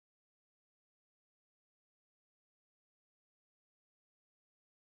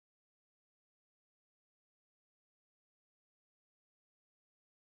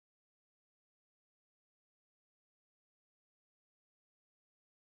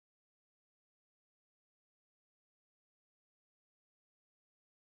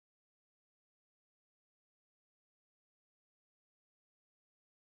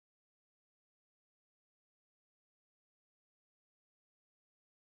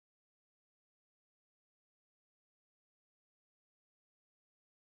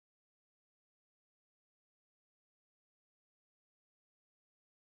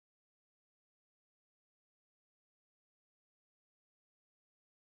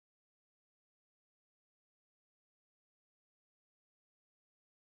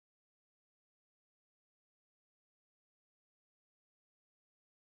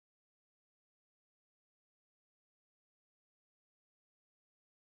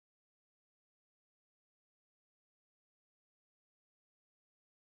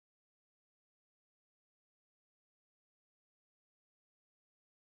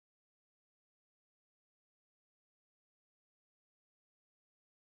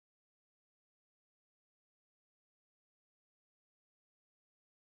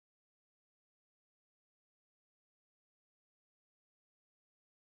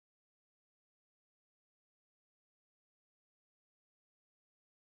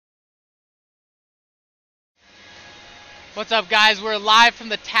What's up, guys? We're live from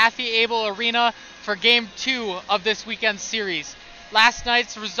the Taffy Abel Arena for Game 2 of this weekend's series. Last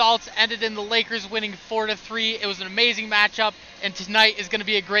night's results ended in the Lakers winning 4-3. It was an amazing matchup, and tonight is going to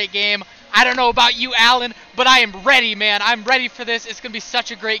be a great game. I don't know about you, Alan, but I am ready, man. I'm ready for this. It's going to be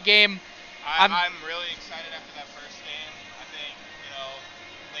such a great game. I'm really excited after that first game. I think,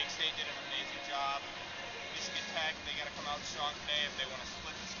 Lake State did an amazing job. Michigan Tech, they got to come out strong today if they want to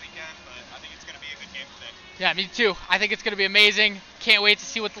split this weekend, but I think it's going to be a good game today. Yeah, me too. I think it's going to be amazing. Can't wait to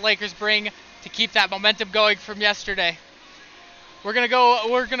see what the Lakers bring to keep that momentum going from yesterday. We're gonna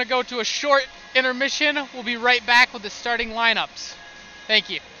go to a short intermission. We'll be right back with the starting lineups. Thank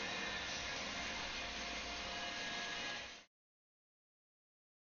you.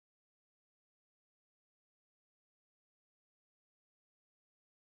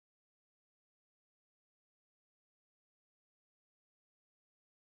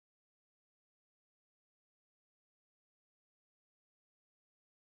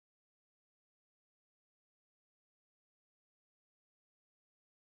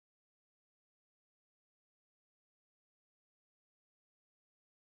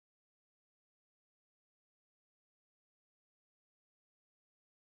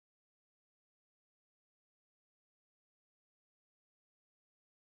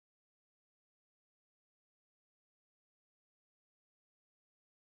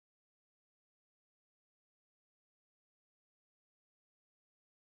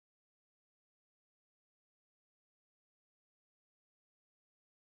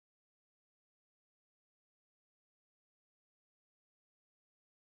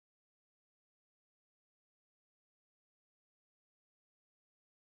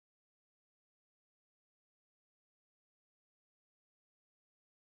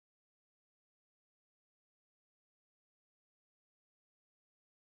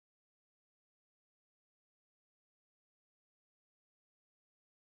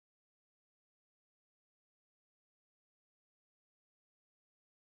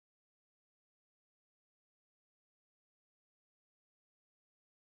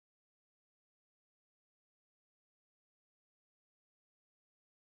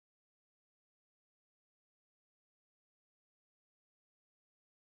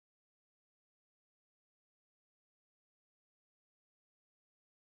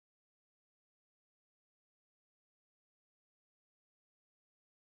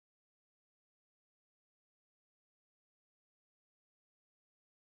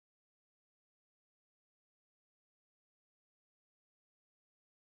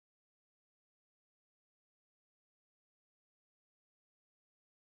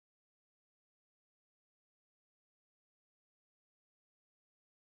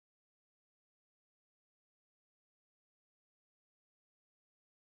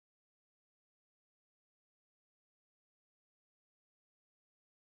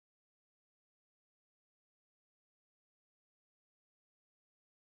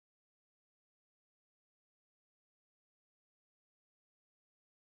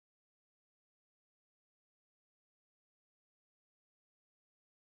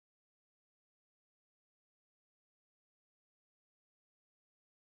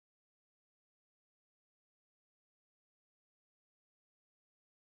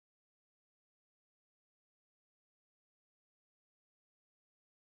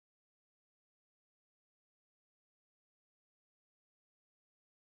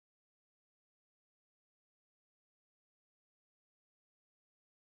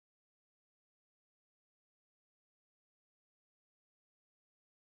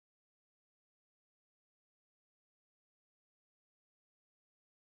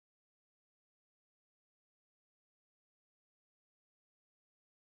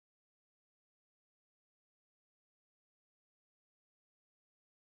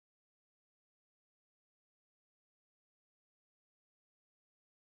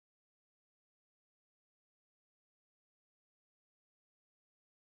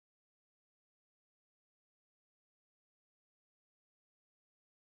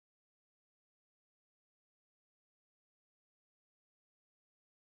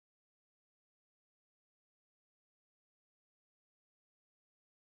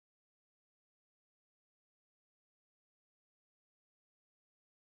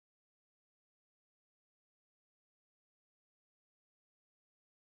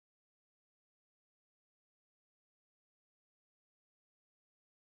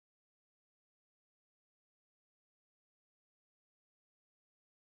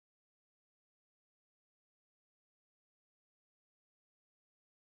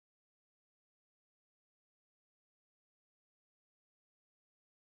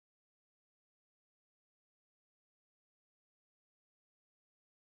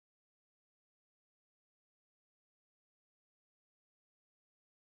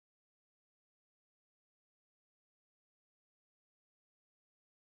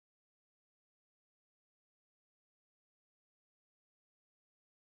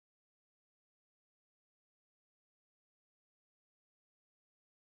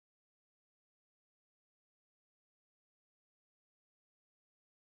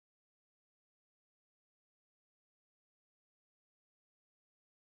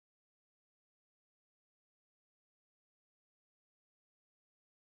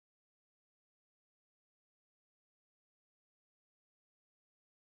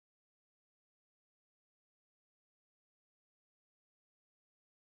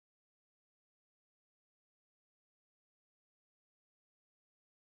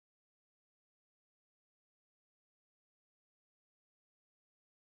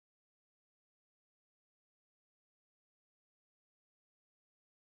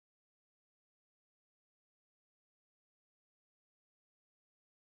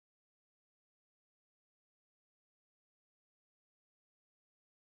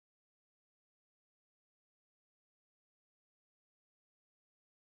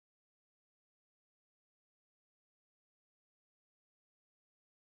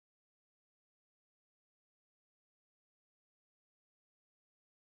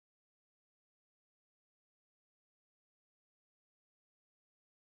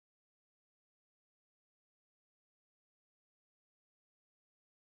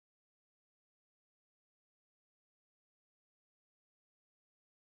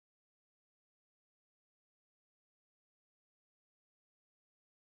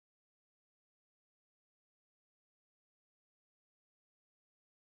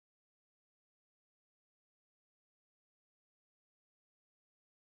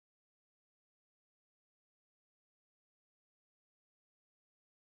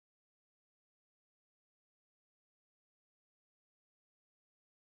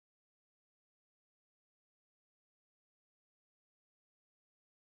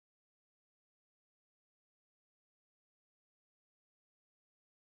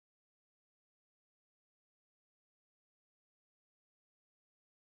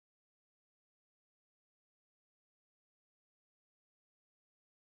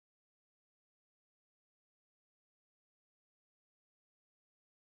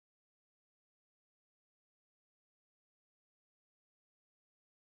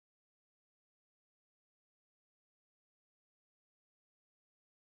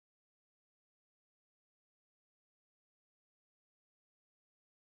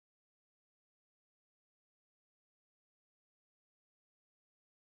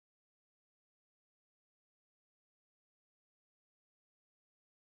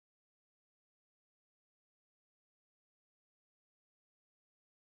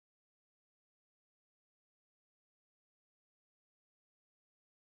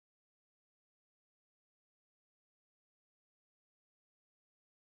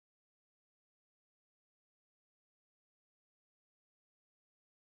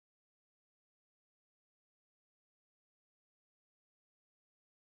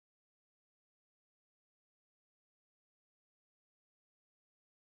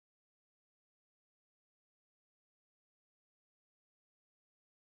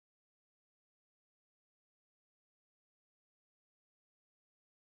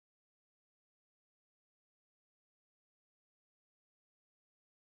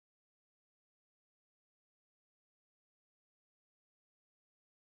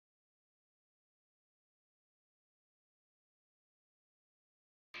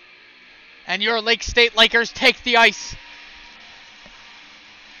 And your Lake State Lakers take the ice.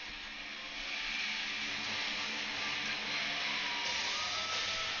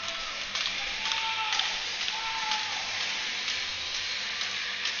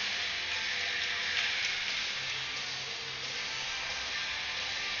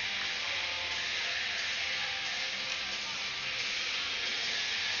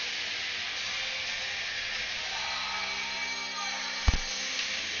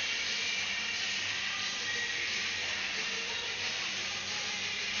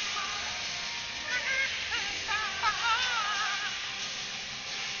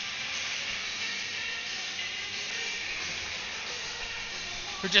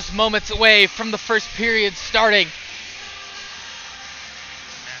 We're just moments away from the first period starting.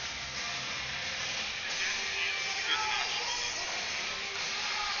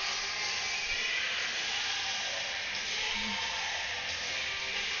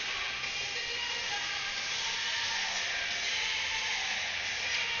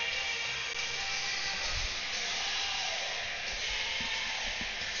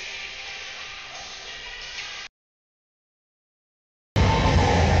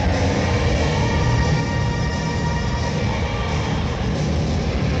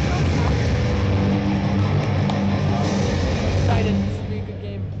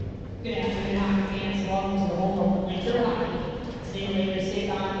 Good afternoon, hockey fans. Welcome to the home of Laker hockey. Today, the Lakers take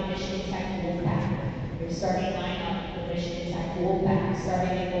on the Michigan Tech Wolfpack. Your starting lineup, the Michigan Tech Wolfpack,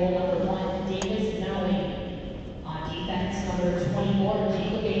 starting in goal number 1, Davis Nowey. On defense, number 24,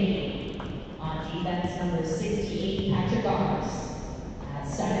 Jacob Bailey. On defense, number 68, Patrick Gars. At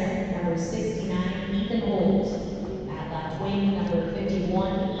center, number 69, Ethan Holt. At left wing, number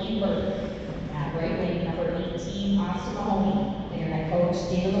 51, Ian Burke. At right wing, number 18, Austin Mahoney. And your head coach,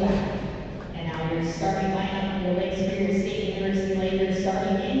 David Levesque. And now your starting lineup, your Lake Superior State University Lakers,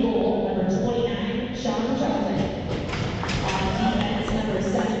 starting in goal, number 29, Sean Johnson. On defense, number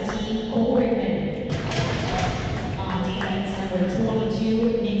 17, Cole Rickman. On defense, number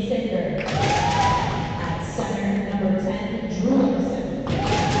 22, Nick Sinder. At center, number 10, Drew Larson.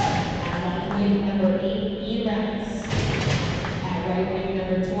 At left wing, number 8, Ian Reynolds. At right wing,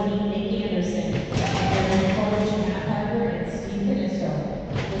 number 20, Nick Anderson. And your coach, Matt Parker and Steve Canisto.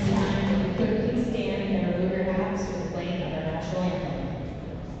 This time, you could please stand and remove your hats for the playing of our national anthem.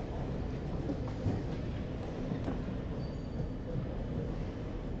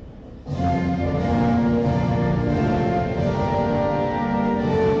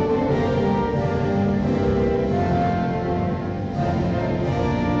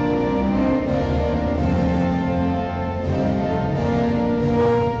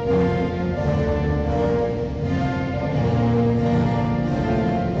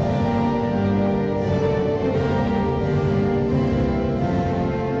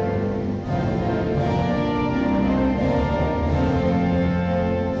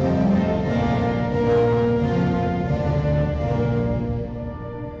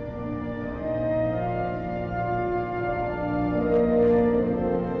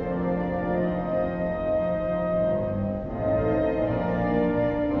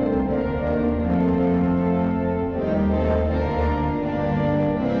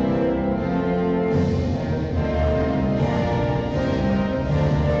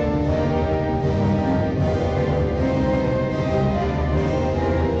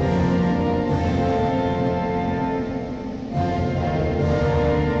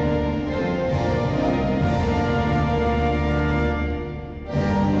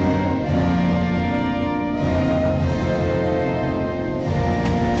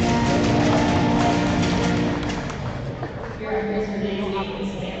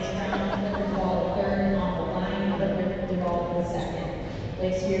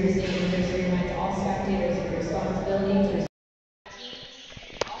 Lake Superior State University reminds all spectators of their responsibility to teams,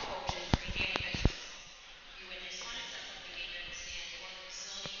 all coaches, and game officials. You witness unacceptable behavior in the stands or the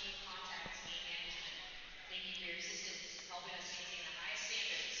facility, contact team management. Thank you for your assistance in helping us maintain the highest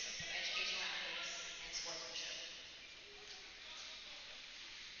standards of educational ethics and sportsmanship.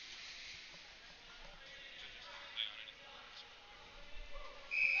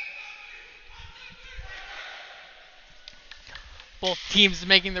 Both teams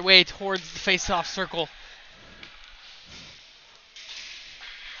making their way towards the face-off circle.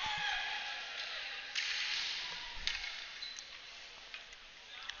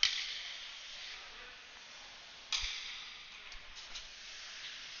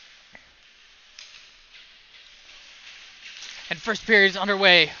 And first period is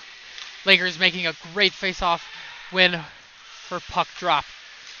underway. Lakers making a great face-off win for puck drop.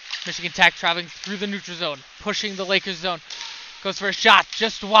 Michigan Tech traveling through the neutral zone, pushing the Lakers zone. Goes for a shot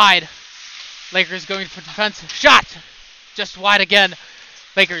just wide. Lakers going for defense. Shot! Just wide again.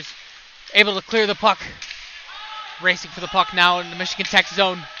 Lakers able to clear the puck. Racing for the puck now in the Michigan Tech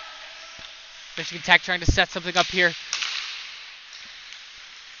zone. Michigan Tech trying to set something up here.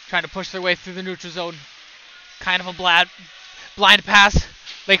 Trying to push their way through the neutral zone. Kind of a blind pass.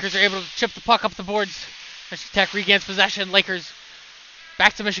 Lakers are able to chip the puck up the boards. Michigan Tech regains possession. Lakers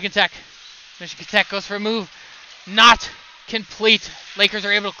back to Michigan Tech. Michigan Tech goes for a move. Not complete. Lakers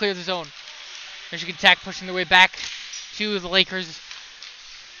are able to clear the zone. Michigan Tech pushing their way back to the Lakers.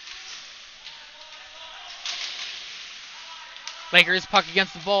 Lakers puck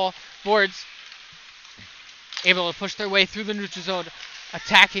against the boards. Able to push their way through the neutral zone.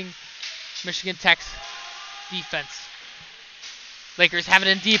 Attacking Michigan Tech's defense. Lakers have it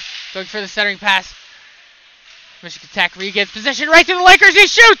in deep. Going for the centering pass. Michigan Tech regains position right to the Lakers. He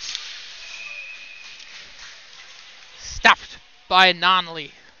shoots! Stopped by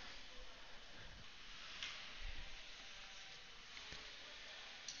Nonley.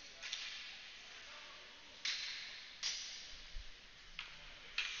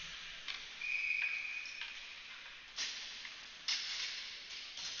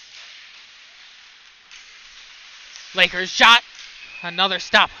 Lakers shot. Another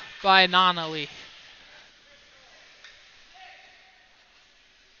stop by Nonley.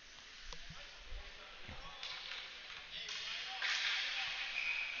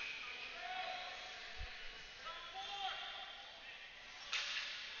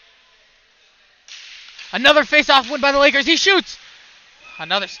 Another face-off win by the Lakers. He shoots.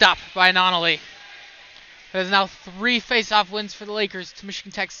 Another stop by Nonley. There's now 3 face-off wins for the Lakers to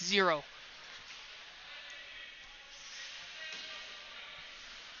Michigan Tech's 0.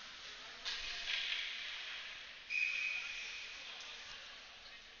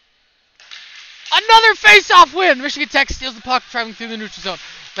 Another face-off win. Michigan Tech steals the puck, traveling through the neutral zone.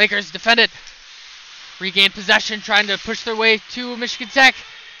 Lakers defend it. Regain possession, trying to push their way to Michigan Tech.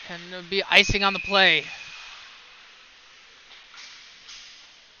 And it'll be icing on the play.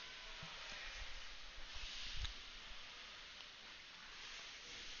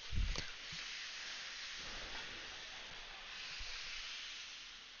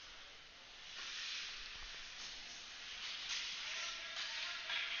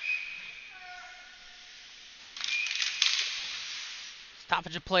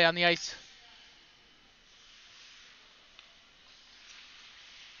 Stoppage of play on the ice.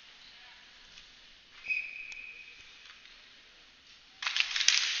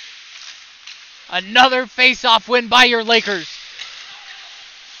 Another face-off win by your Lakers.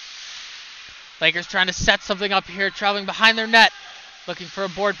 Lakers trying to set something up here, traveling behind their net, looking for a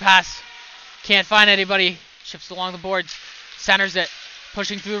board pass. Can't find anybody. Chips along the boards. Centers it.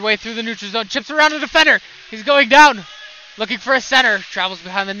 Pushing through the way through the neutral zone. Chips around a defender. He's going down. Looking for a center. Travels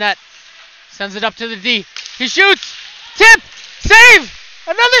behind the net. Sends it up to the D. He shoots. Tip. Save.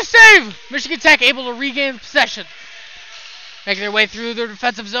 Another save. Michigan Tech able to regain possession. Making their way through the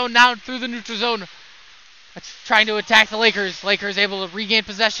defensive zone. Now through the neutral zone. Trying to attack the Lakers. Lakers able to regain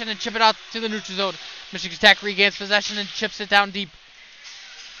possession and chip it out to the neutral zone. Michigan Tech regains possession and chips it down deep.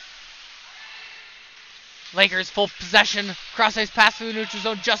 Lakers full possession. Cross-ice pass through the neutral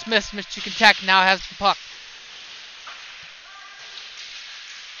zone. Just missed. Michigan Tech now has the puck.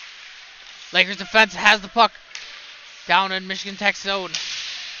 Lakers defense has the puck down in Michigan Tech's zone.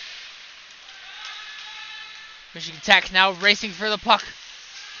 Michigan Tech now racing for the puck.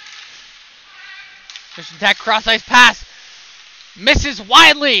 Michigan Tech cross-ice pass. Misses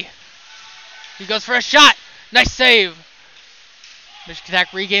widely. He goes for a shot. Nice save. Michigan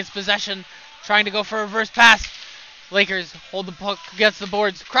Tech regains possession. Trying to go for a reverse pass. Lakers hold the puck against the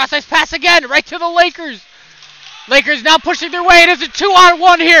boards. Cross-ice pass again. Right to the Lakers. Lakers now pushing their way. It is a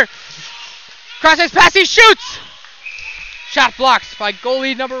 2-on-1 here. Cross-ice pass. He shoots. Shot blocked by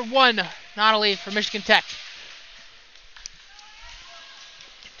goalie number 1. Nonley for Michigan Tech.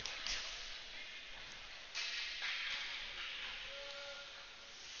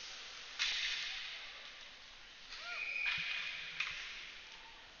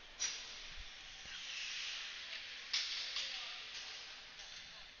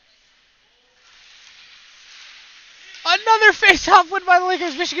 Another face-off win by the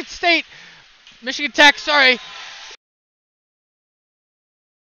Lakers. Michigan Tech, sorry.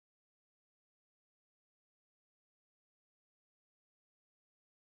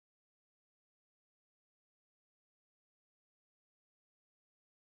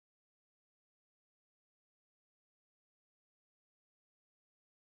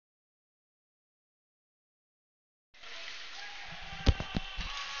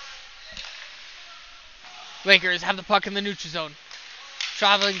 Lakers have the puck in the neutral zone.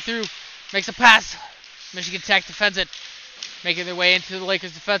 Traveling through Makes a pass. Michigan Tech defends it. Making their way into the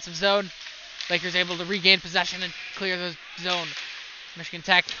Lakers defensive zone. Lakers able to regain possession and clear the zone. Michigan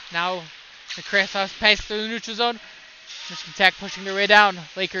Tech now the cross pass through the neutral zone. Michigan Tech pushing their way down.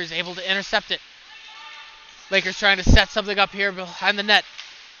 Lakers able to intercept it. Lakers trying to set something up here behind the net.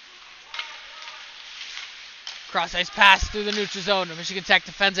 Cross ice pass through the neutral zone. Michigan Tech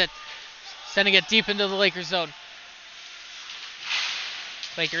defends it. Sending it deep into the Lakers zone.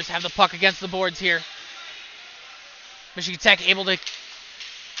 Lakers have the puck against the boards here. Michigan Tech able to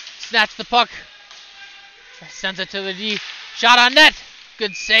snatch the puck. Sends it to the D. Shot on net.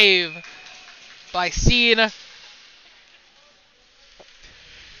 Good save by Scene.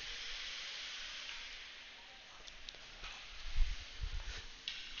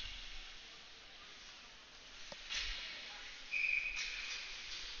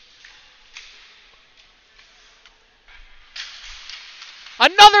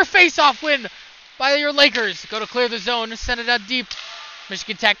 Another face-off win by your Lakers. Go to clear the zone. Send it out deep.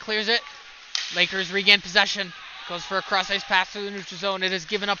 Michigan Tech clears it. Lakers regain possession. Goes for a cross-ice pass through the neutral zone. It is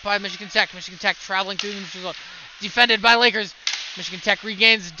given up by Michigan Tech. Michigan Tech traveling through the neutral zone. Defended by Lakers. Michigan Tech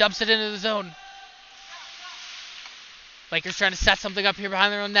regains, dumps it into the zone. Lakers trying to set something up here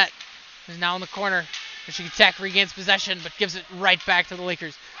behind their own net. Is now in the corner. Michigan Tech regains possession, but gives it right back to the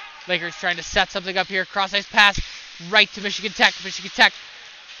Lakers. Lakers trying to set something up here. Cross-ice pass right to Michigan Tech. Michigan Tech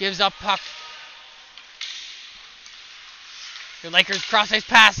gives up puck. The Lakers cross-ice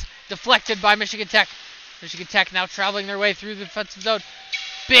pass deflected by Michigan Tech. Michigan Tech now traveling their way through the defensive zone.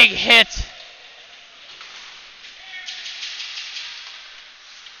 Big hit.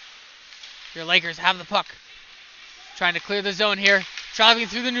 Your Lakers have the puck. Trying to clear the zone here. Traveling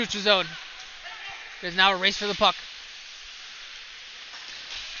through the neutral zone. There's now a race for the puck.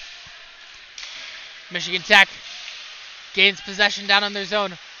 Michigan Tech gains possession down on their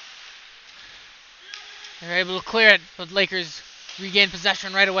zone. They're able to clear it, but Lakers regain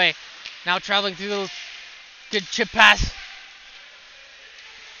possession right away. Now traveling through the good chip pass.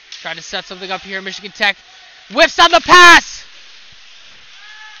 Trying to set something up here. Michigan Tech whiffs on the pass.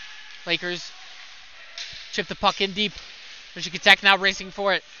 Lakers chip the puck in deep. Michigan Tech now racing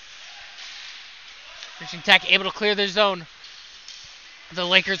for it. Michigan Tech able to clear their zone. The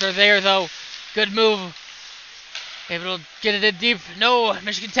Lakers are there though. Good move. Able to get it in deep. No,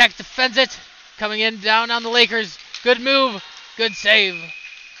 Michigan Tech defends it. Coming in down on the Lakers. Good move. Good save.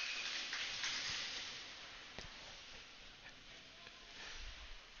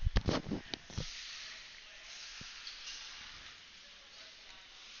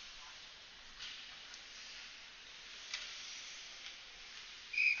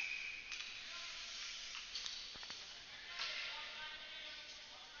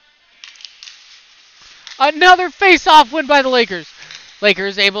 Another face-off win by the Lakers.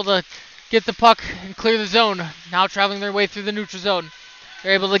 Lakers able to get the puck and clear the zone. Now traveling their way through the neutral zone.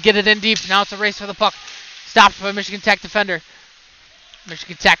 They're able to get it in deep. Now it's a race for the puck. Stopped by Michigan Tech defender.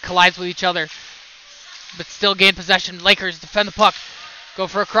 Michigan Tech collides with each other, but still gain possession. Lakers defend the puck. Go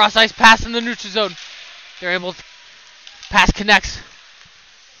for a cross-ice pass in the neutral zone. They're able to pass connects.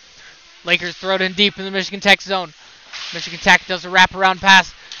 Lakers throw it in deep in the Michigan Tech zone. Michigan Tech does a wraparound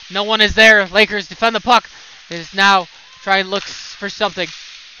pass. No one is there. Lakers defend the puck. It is now trying to look for something.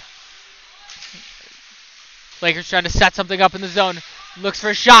 Lakers trying to set something up in the zone. Looks for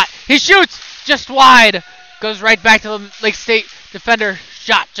a shot. He shoots just wide. Goes right back to the Lake State defender.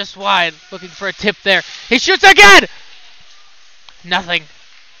 Shot just wide. Looking for a tip there. He shoots again. Nothing.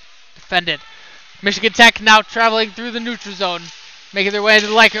 Defended. Michigan Tech now traveling through the neutral zone. Making their way to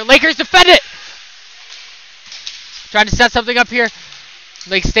the Lakers. Lakers defend it. Trying to set something up here.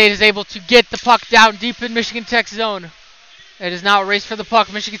 Lake State is able to get the puck down deep in Michigan Tech's zone. It is now a race for the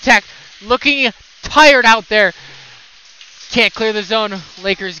puck. Michigan Tech looking tired out there. Can't clear the zone.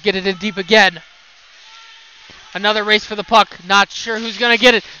 Lakers get it in deep again. Another race for the puck. Not sure who's going to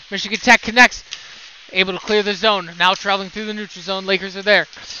get it. Michigan Tech connects. Able to clear the zone. Now traveling through the neutral zone. Lakers are there.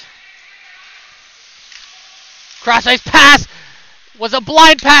 Cross-ice pass. Was a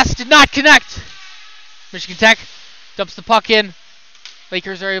blind pass. Did not connect. Michigan Tech dumps the puck in.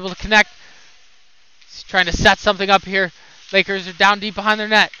 Lakers are able to connect. He's trying to set something up here. Lakers are down deep behind their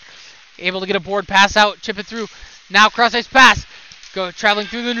net. Able to get a board pass out. Chip it through. Now cross-ice pass. Go traveling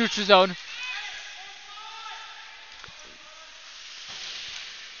through the neutral zone.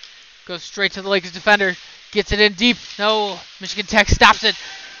 Goes straight to the Lakers defender. Gets it in deep. No. Michigan Tech stops it.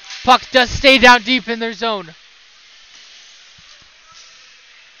 Puck does stay down deep in their zone.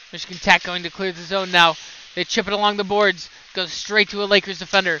 Michigan Tech going to clear the zone now. They chip it along the boards. Goes straight to a Lakers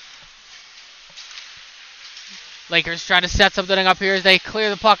defender. Lakers trying to set something up here as they clear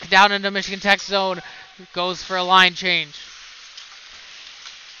the puck down into Michigan Tech zone. Goes for a line change.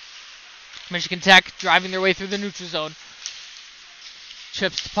 Michigan Tech driving their way through the neutral zone.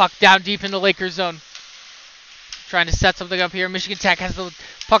 Chips the puck down deep into Lakers zone. Trying to set something up here. Michigan Tech has the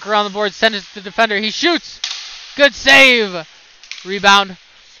puck around the board. Sends it to the defender. He shoots. Good save. Rebound.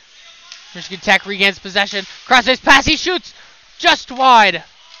 Michigan Tech regains possession. Cross-ice pass. He shoots. Just wide.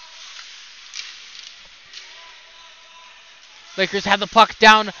 Lakers have the puck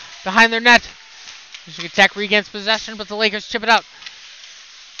down behind their net. Michigan Tech regains possession, but the Lakers chip it out.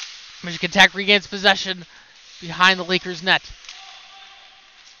 Michigan Tech regains possession behind the Lakers' net.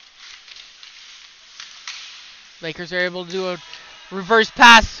 Lakers are able to do a reverse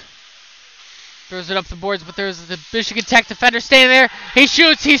pass. Throws it up the boards, but there's the Michigan Tech defender standing there. He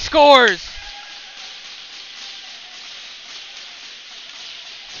shoots, he scores.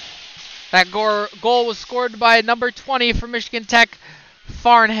 That goal was scored by number 20 for Michigan Tech,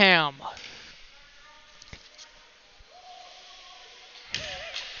 Farnham.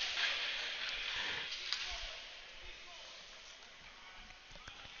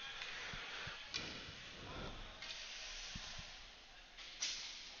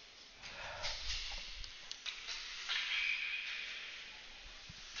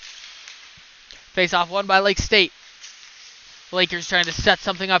 Face-off won by Lake State. Lakers trying to set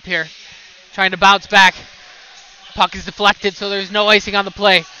something up here. Trying to bounce back. Puck is deflected, so there's no icing on the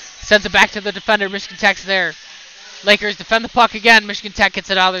play. Sends it back to the defender. Michigan Tech's there. Lakers defend the puck again. Michigan Tech gets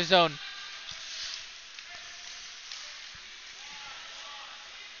it out of their zone.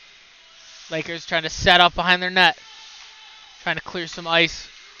 Lakers trying to set up behind their net. Trying to clear some ice.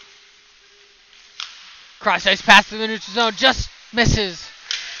 Cross-ice pass through the neutral zone. Just misses.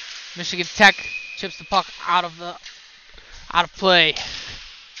 Michigan Tech chips the puck out of play.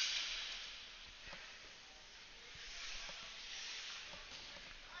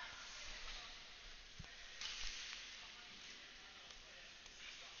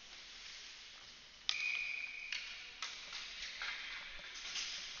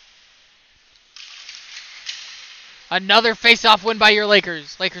 Another face-off win by your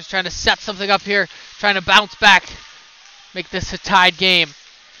Lakers. Lakers trying to set something up here, trying to bounce back, make this a tied game.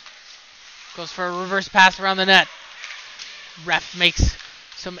 Goes for a reverse pass around the net. Ref makes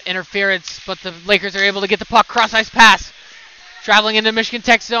some interference, but the Lakers are able to get the puck. Cross-ice pass. Traveling into Michigan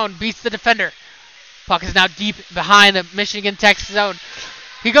Tech zone. Beats the defender. Puck is now deep behind the Michigan Tech zone.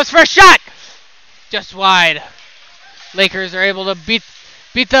 He goes for a shot. Just wide. Lakers are able to beat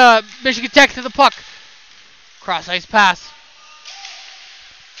the Michigan Tech to the puck. Cross-ice pass.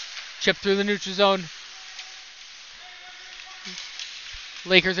 Chip through the neutral zone.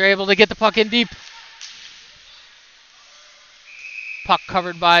 Lakers are able to get the puck in deep. Puck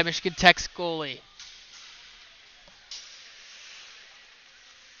covered by Michigan Tech's goalie.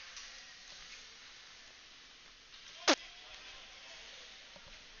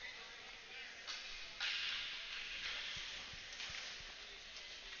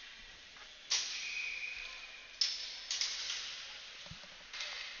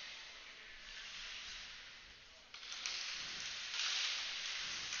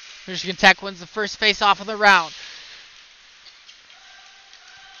 Michigan Tech wins the first face-off of the round.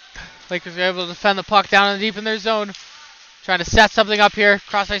 Lakers are able to defend the puck down and deep in their zone. Trying to set something up here.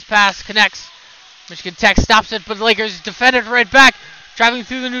 Cross-ice pass connects. Michigan Tech stops it, but the Lakers defend it right back. Driving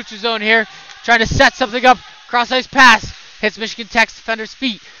through the neutral zone here. Trying to set something up. Cross-ice pass. Hits Michigan Tech's defender's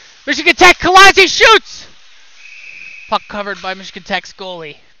feet. Michigan Tech collides. He shoots! Puck covered by Michigan Tech's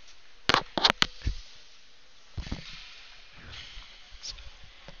goalie.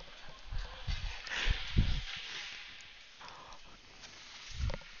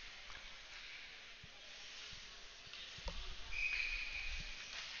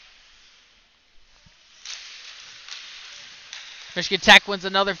 Michigan Tech wins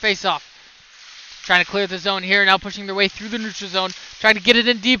another faceoff. Trying to clear the zone here, now pushing their way through the neutral zone. Trying to get it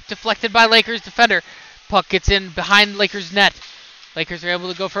in deep, deflected by Lakers defender. Puck gets in behind Lakers net. Lakers are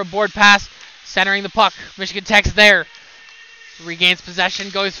able to go for a board pass, centering the puck. Michigan Tech's there. Regains possession,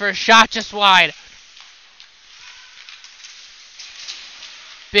 goes for a shot just wide.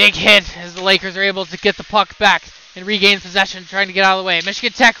 Big hit as the Lakers are able to get the puck back and regain possession, trying to get out of the way.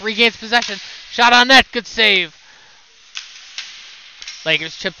 Michigan Tech regains possession. Shot on net, good save.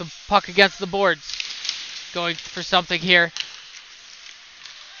 Lakers chip the puck against the boards. Going for something here.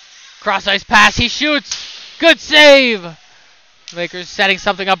 Cross-ice pass, he shoots. Good save. Lakers setting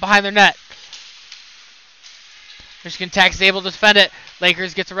something up behind their net. Michigan Tech is able to defend it.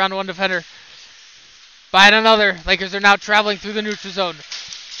 Lakers gets around one defender. Behind another. Lakers are now traveling through the neutral zone.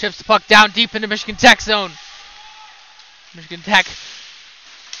 Chips the puck down deep into Michigan Tech zone. Michigan Tech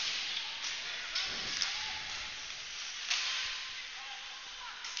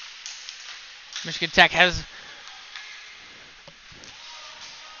has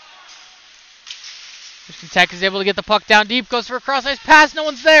Michigan Tech is able to get the puck down deep, goes for a cross-ice pass, no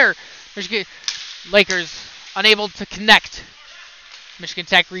one's there. Lakers unable to connect. Michigan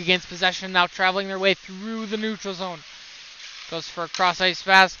Tech regains possession, now traveling their way through the neutral zone. Goes for a cross-ice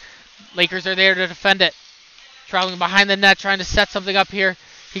pass. Lakers are there to defend it. Traveling behind the net, trying to set something up here.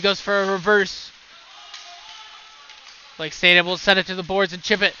 He goes for a reverse. Lake State able to send it to the boards and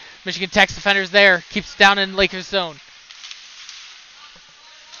chip it. Michigan Tech's defenders there. Keeps it down in Lakers zone.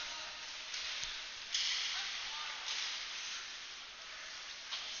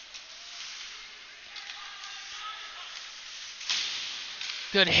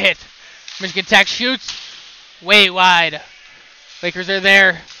 Good hit. Michigan Tech shoots. Way wide. Lakers are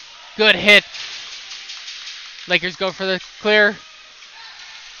there. Good hit. Lakers go for the clear.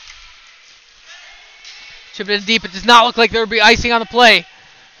 Chip it in deep. It does not look like there would be icing on the play.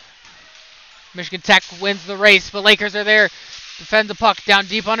 Michigan Tech wins the race, but Lakers are there. Defend the puck down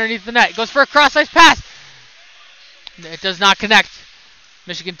deep underneath the net. Goes for a cross-ice pass. It does not connect.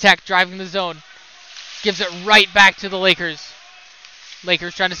 Michigan Tech driving the zone. Gives it right back to the Lakers.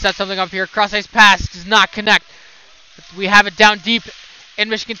 Lakers trying to set something up here. Cross-ice pass does not connect. But we have it down deep in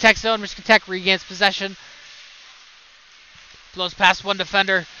Michigan Tech zone. Michigan Tech regains possession. Blows past one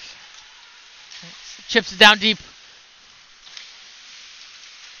defender. Chips it down deep.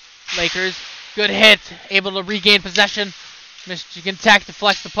 Lakers, good hit. Able to regain possession. Michigan Tech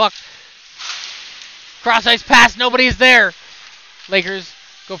deflects the puck. Cross-ice pass, nobody is there. Lakers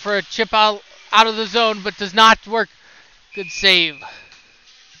go for a chip out of the zone, but does not work. Good save.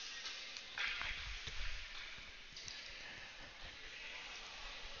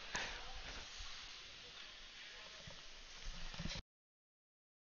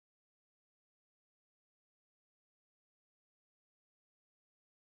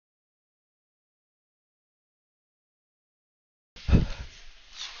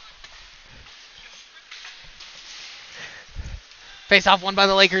 Face-off won by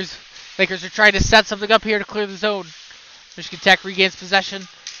the Lakers. Lakers are trying to set something up here to clear the zone. Michigan Tech regains possession.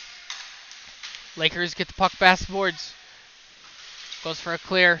 Lakers get the puck past the boards. Goes for a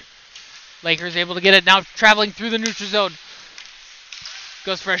clear. Lakers able to get it, now traveling through the neutral zone.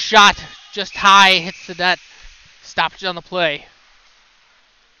 Goes for a shot, just high, hits the net. Stoppage on the play.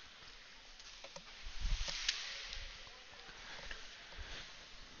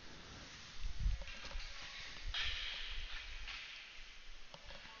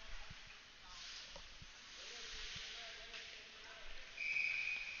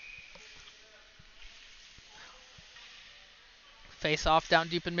 Face off down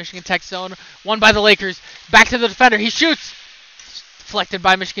deep in Michigan Tech zone. Won by the Lakers. Back to the defender. He shoots. Deflected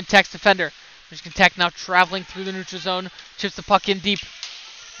by Michigan Tech's defender. Michigan Tech now traveling through the neutral zone. Chips the puck in deep.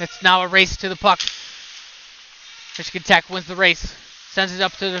 It's now a race to the puck. Michigan Tech wins the race. Sends it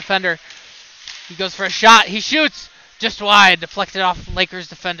up to the defender. He goes for a shot. He shoots. Just wide. Deflected off Lakers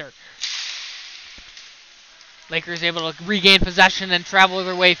defender. Lakers able to regain possession and travel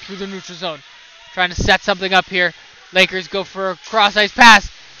their way through the neutral zone. Trying to set something up here. Lakers go for a cross-ice pass.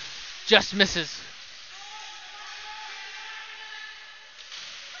 Just misses.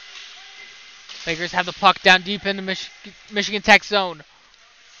 Lakers have the puck down deep into Michigan Tech zone.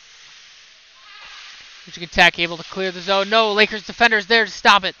 Michigan Tech able to clear the zone. No, Lakers defenders there to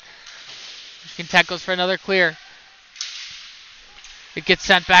stop it. Michigan Tech goes for another clear. It gets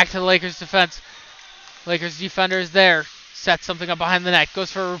sent back to the Lakers defense. Lakers defender is there. Sets something up behind the net.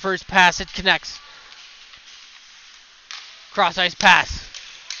 Goes for a reverse pass. It connects. Cross-ice pass.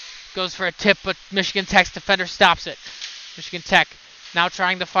 Goes for a tip, but Michigan Tech's defender stops it. Michigan Tech now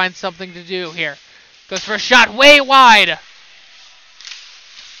trying to find something to do here. Goes for a shot way wide.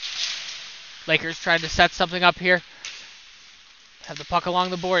 Lakers trying to set something up here. Have the puck along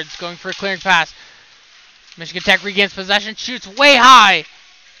the boards. Going for a clearing pass. Michigan Tech regains possession. Shoots way high.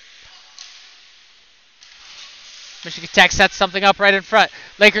 Michigan Tech sets something up right in front.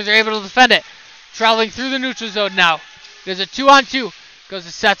 Lakers are able to defend it. Traveling through the neutral zone now. There's a 2-on-2. Goes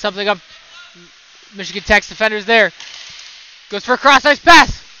to set something up. Michigan Tech's defenders there. Goes for a cross-ice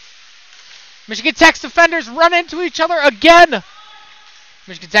pass. Michigan Tech's defenders run into each other again.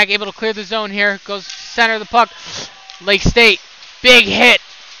 Michigan Tech able to clear the zone here. Goes center of the puck. Lake State. Big hit.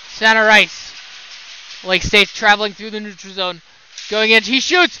 Center ice. Lake State traveling through the neutral zone. Going in. He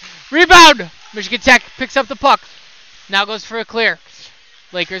shoots. Rebound. Michigan Tech picks up the puck. Now goes for a clear.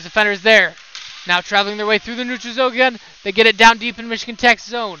 Lakers defenders there. Now traveling their way through the neutral zone again. They get it down deep in Michigan Tech's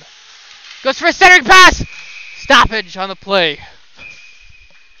zone. Goes for a centering pass. Stoppage on the play.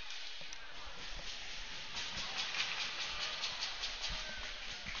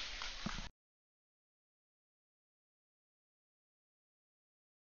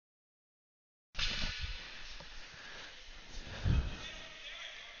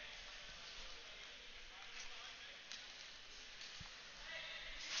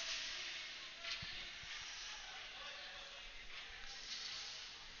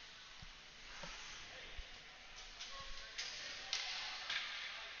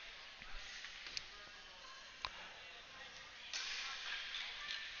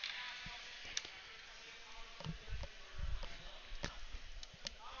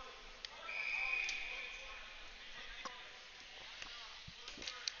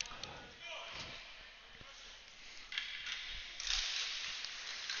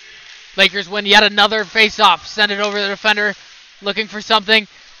 Lakers win yet another face-off. Send it over to the defender, looking for something.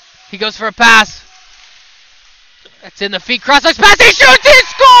 He goes for a pass. That's in the feet. Cross-ice pass. He shoots. He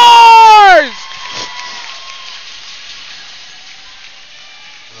scores!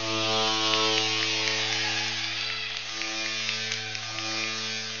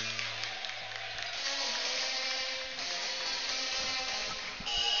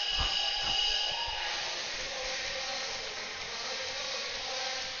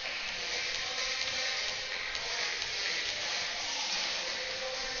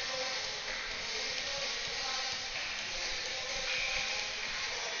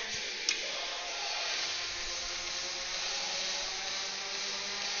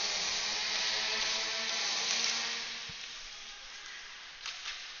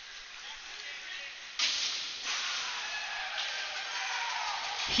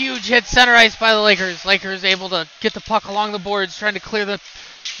 Huge hit center ice by the Lakers. Lakers able to get the puck along the boards, trying to clear the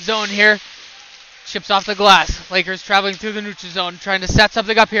zone here. Chips off the glass. Lakers traveling through the neutral zone, trying to set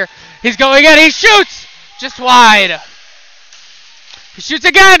something up here. He's going in. He shoots! Just wide. He shoots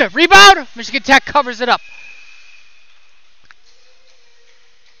again. Rebound. Michigan Tech covers it up.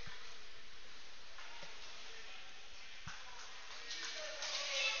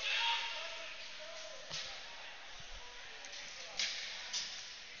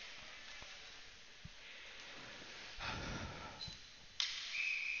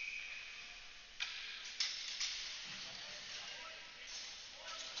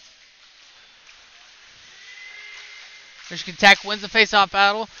 Michigan Tech wins the face-off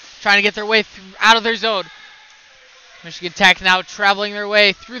battle, trying to get their way out of their zone. Michigan Tech now traveling their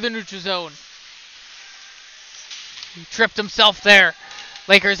way through the neutral zone. He tripped himself there.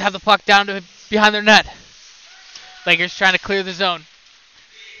 Lakers have the puck down to behind their net. Lakers trying to clear the zone.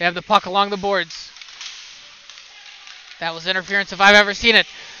 They have the puck along the boards. That was interference if I've ever seen it.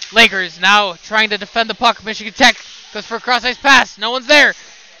 Lakers now trying to defend the puck. Michigan Tech goes for a cross-ice pass. No one's there.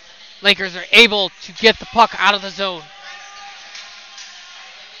 Lakers are able to get the puck out of the zone.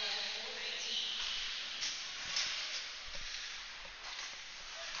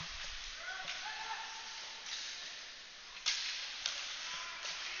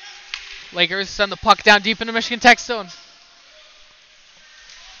 Lakers send the puck down deep into Michigan Tech zone.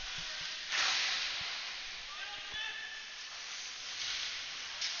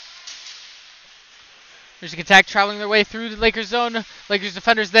 Michigan Tech traveling their way through the Lakers zone. Lakers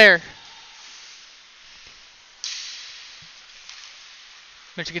defenders there.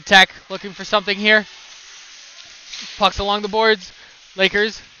 Michigan Tech looking for something here. Pucks along the boards.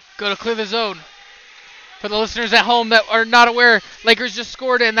 Lakers go to clear the zone. For the listeners at home that are not aware, Lakers just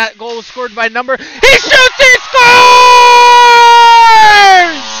scored, and that goal was scored by number. He shoots! He scores!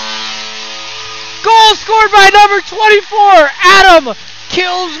 Goal scored by number 24, Adam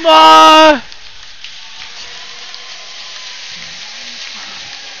Kilsma.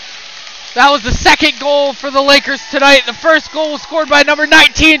 That was the second goal for the Lakers tonight. The first goal was scored by number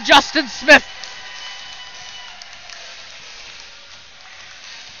 19, Justin Smith.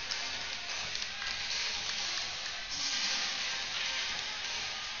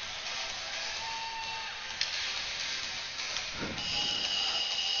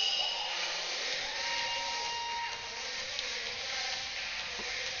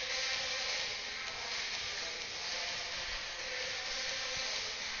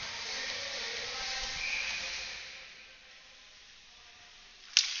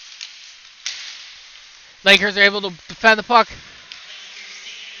 Lakers are able to defend the puck.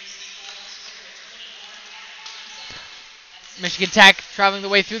 Michigan Tech traveling the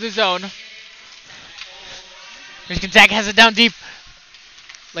way through the zone. Michigan Tech has it down deep.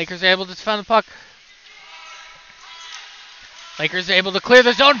 Lakers are able to defend the puck. Lakers are able to clear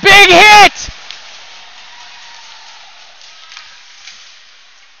the zone. Big hit!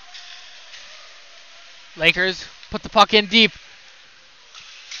 Lakers put the puck in deep.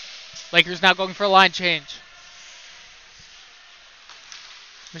 Lakers now going for a line change.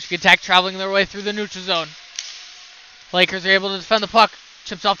 Michigan Tech traveling their way through the neutral zone. Lakers are able to defend the puck.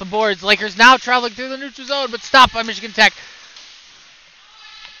 Chips off the boards. Lakers now traveling through the neutral zone, but stopped by Michigan Tech.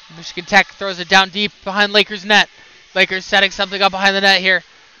 Michigan Tech throws it down deep behind Lakers' net. Lakers setting something up behind the net here.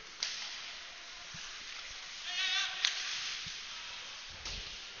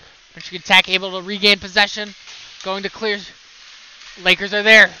 Michigan Tech able to regain possession. Going to clear. Lakers are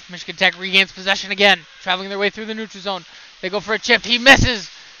there. Michigan Tech regains possession again. Traveling their way through the neutral zone. They go for a chip. He misses.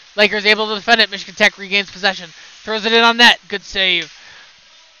 Lakers able to defend it. Michigan Tech regains possession. Throws it in on net. Good save.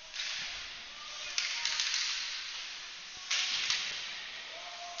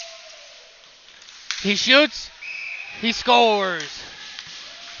 He shoots. He scores.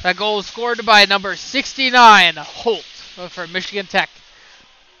 That goal is scored by number 69, Holt, for Michigan Tech.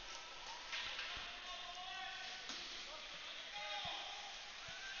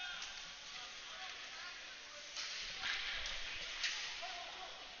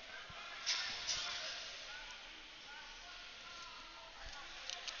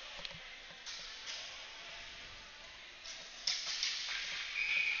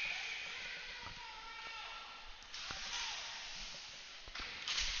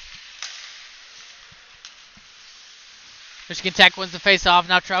 Michigan Tech wins the face-off,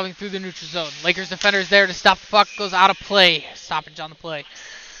 now traveling through the neutral zone. Lakers defenders there to stop the puck, goes out of play. Stoppage on the play.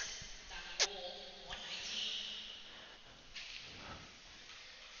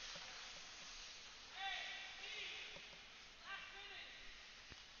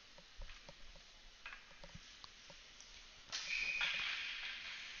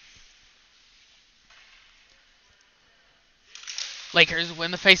 Lakers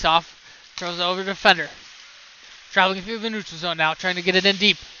win the face-off, throws it over to the defender. Traveling through the neutral zone now, trying to get it in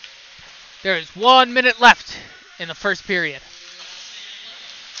deep. There is 1 minute left in the first period.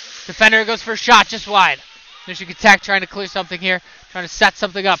 Defender goes for a shot just wide. Michigan Tech trying to clear something here, trying to set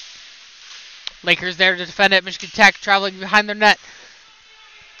something up. Lakers there to defend it. Michigan Tech traveling behind their net.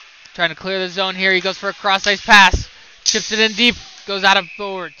 Trying to clear the zone here. He goes for a cross-ice pass. Chips it in deep. Goes out of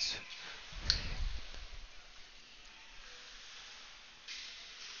boards.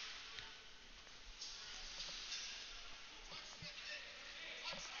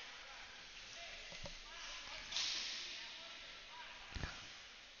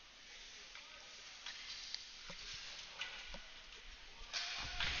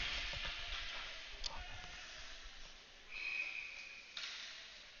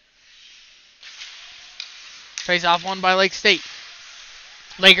 Face off won by Lake State.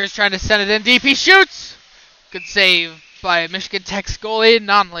 Lakers trying to send it in deep. He shoots! Good save by Michigan Tech's goalie,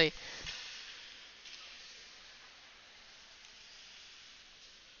 Nonley.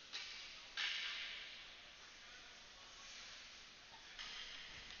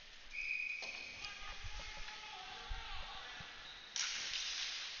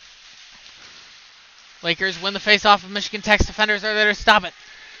 Lakers win the face-off, and Michigan Tech's defenders are there to stop it.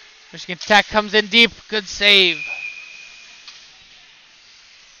 Michigan Tech comes in deep. Good save.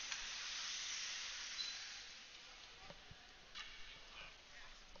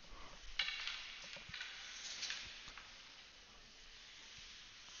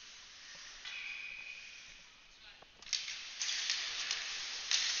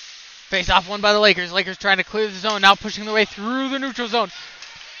 Face-off won by the Lakers. Lakers trying to clear the zone, now pushing their way through the neutral zone.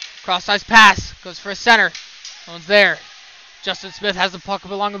 Cross-ice pass. Goes for a center. No one's there. Justin Smith has the puck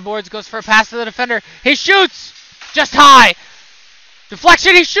along the boards. Goes for a pass to the defender. He shoots! Just high.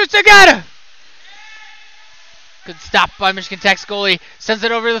 Deflection. He shoots again! Good stop by Michigan Tech's goalie. Sends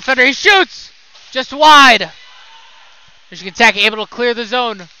it over to the defender. He shoots! Just wide. Michigan Tech able to clear the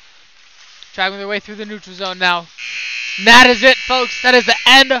zone. Traveling their way through the neutral zone now. And that is it, folks. That is the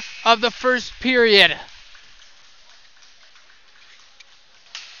end of the first period.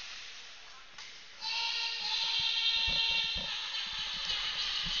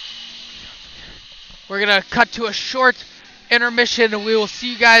 We're going to cut to a short intermission, and we will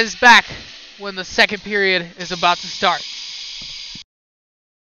see you guys back when the second period is about to start.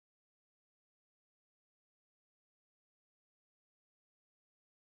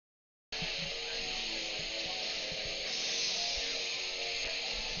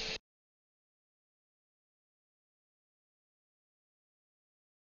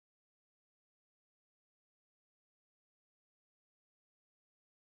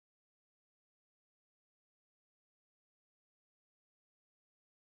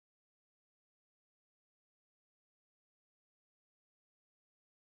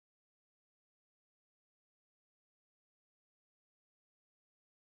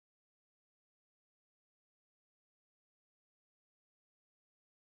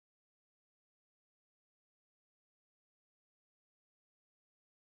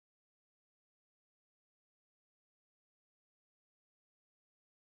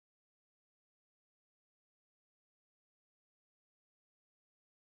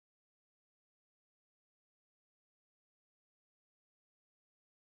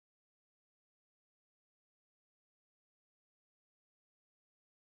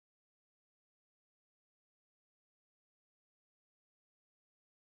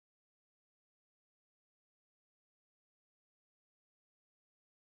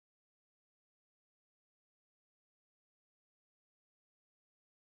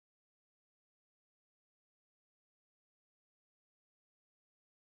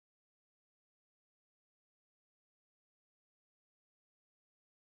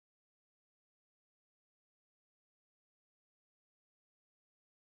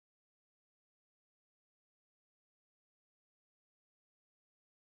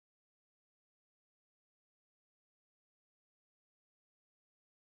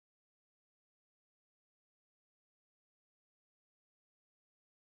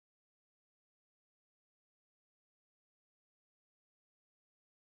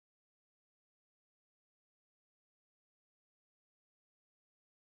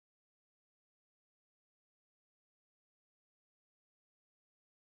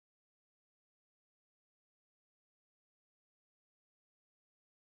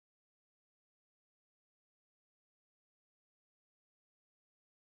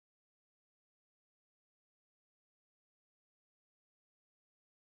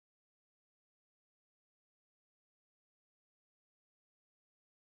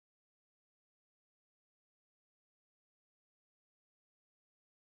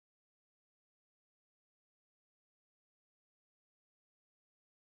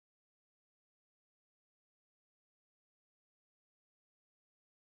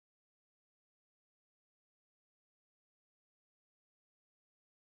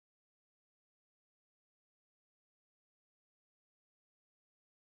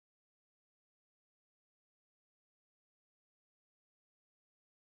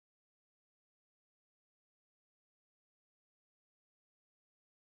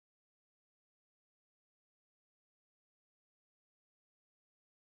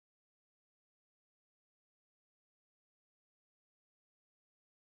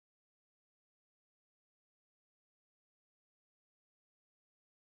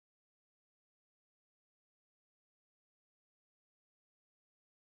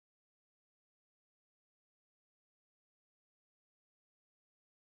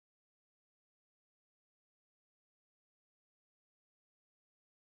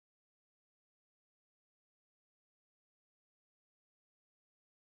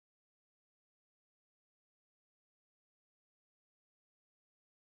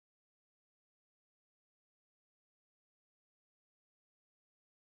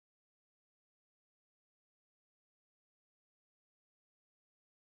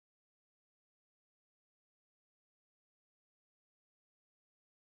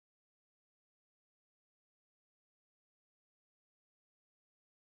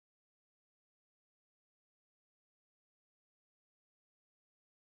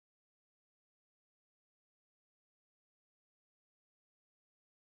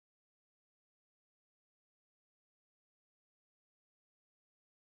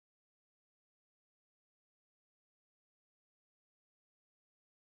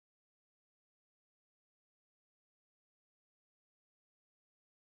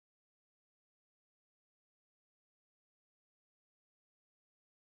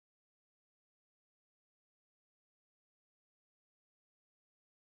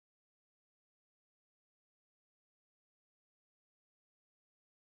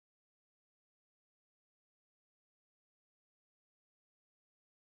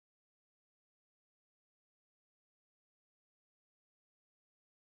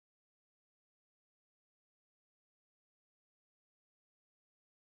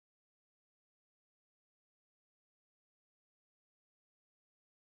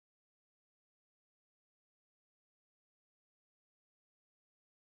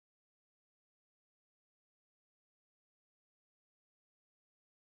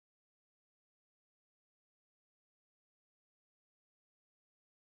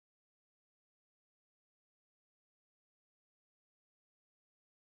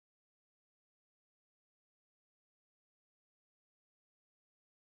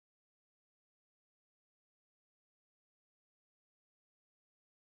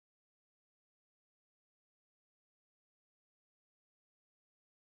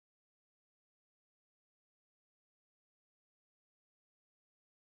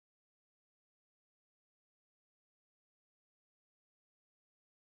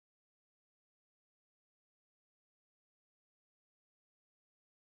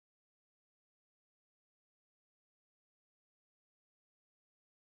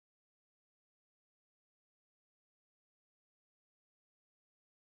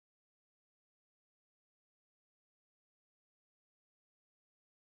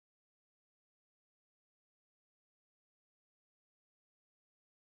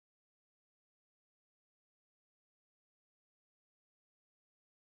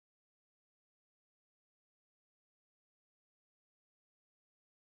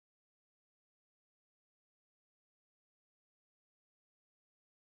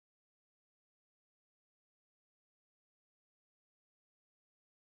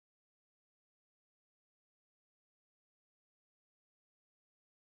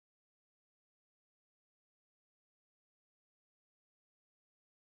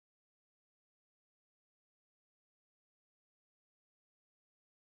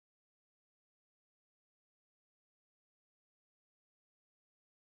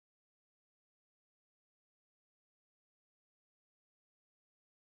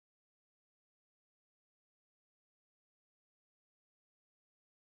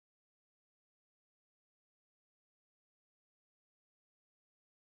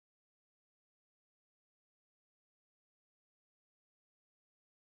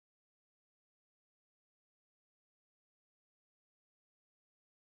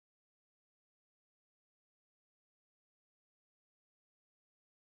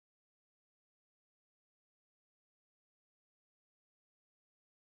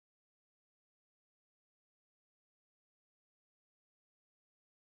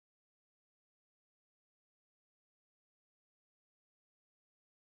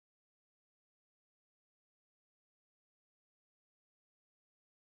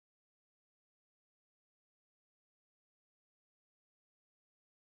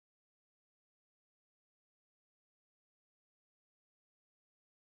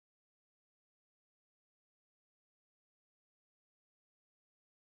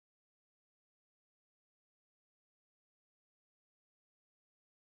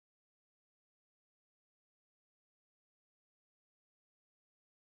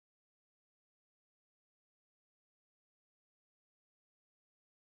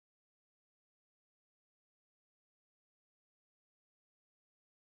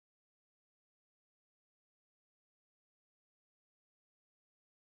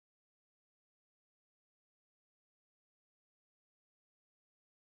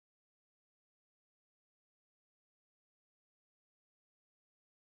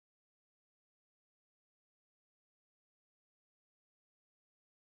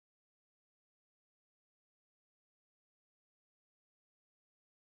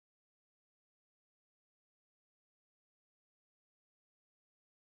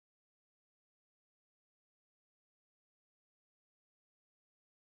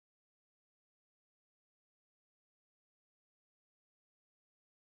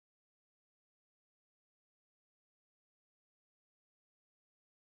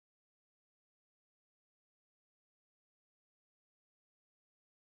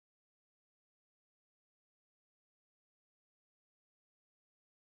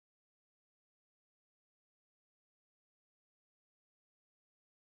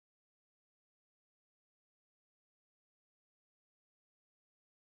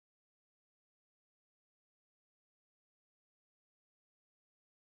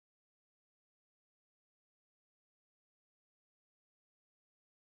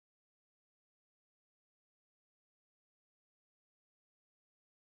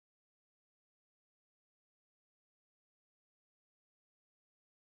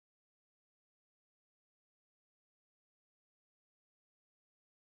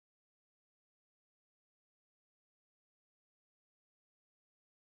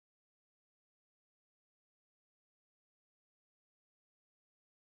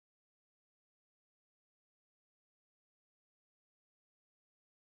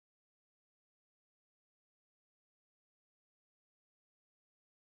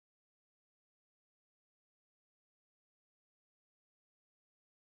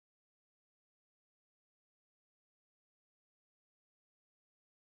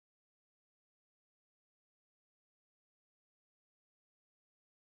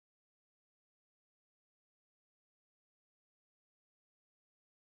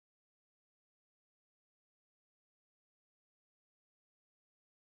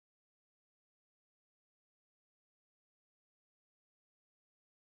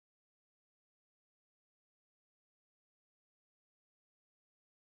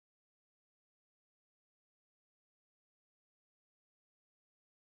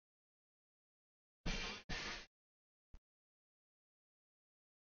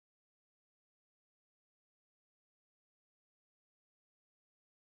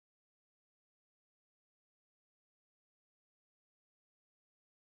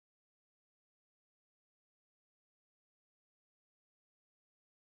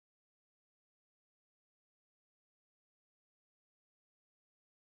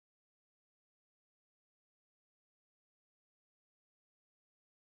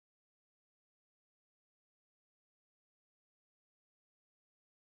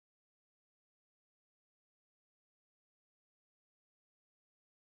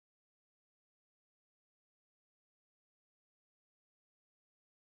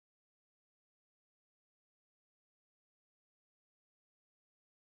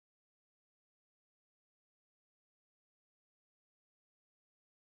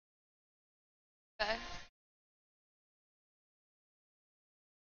 Okay.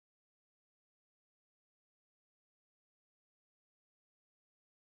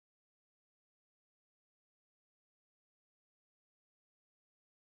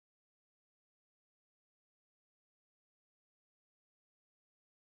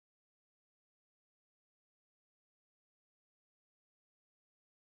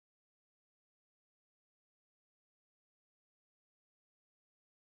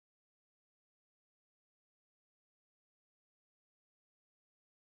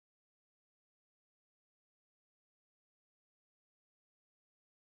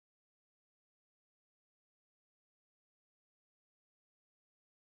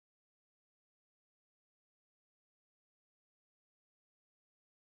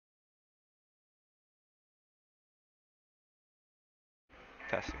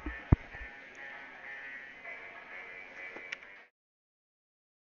 Testing.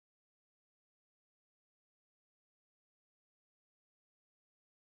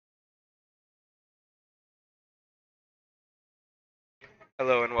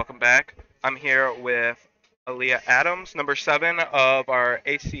 Hello and welcome back. I'm here with Aaliyah Adams, number 7 of our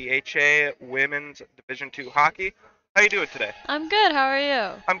ACHA Women's Division II Hockey. How are you doing today? I'm good. How are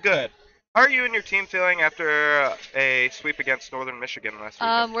you? I'm good. How are you and your team feeling after a sweep against Northern Michigan last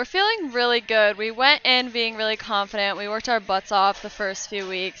weekend? We're feeling really good. We went in being really confident. We worked our butts off the first few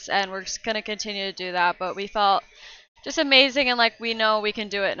weeks, and we're just going to continue to do that. But we felt just amazing, and like we know we can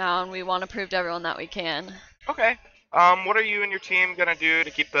do it now, and we want to prove to everyone that we can. Okay. What are you and your team going to do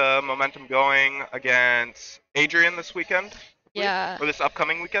to keep the momentum going against Adrian this weekend? Yeah. Or this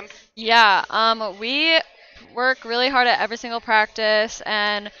upcoming weekend? Yeah. We work really hard at every single practice,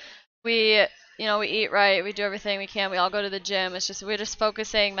 and we eat right, we do everything we can, we all go to the gym. It's just we're just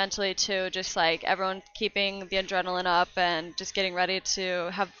focusing mentally too, just like everyone keeping the adrenaline up and just getting ready to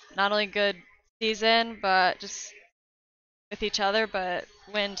have not only good season but just with each other but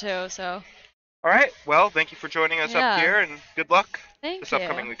win too. So All right. Well, thank you for joining us up Yeah. here, and good luck Thank this you.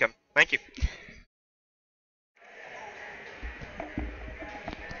 upcoming weekend. Thank you.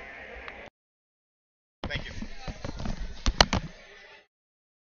 Thank you.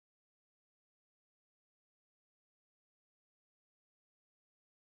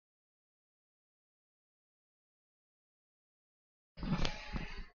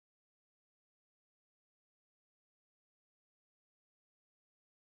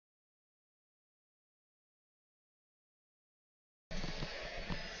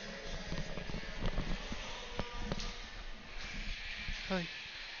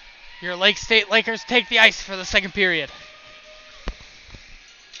 Your Lake State Lakers take the ice for the second period.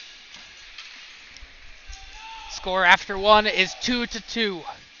 Score after one is 2-2.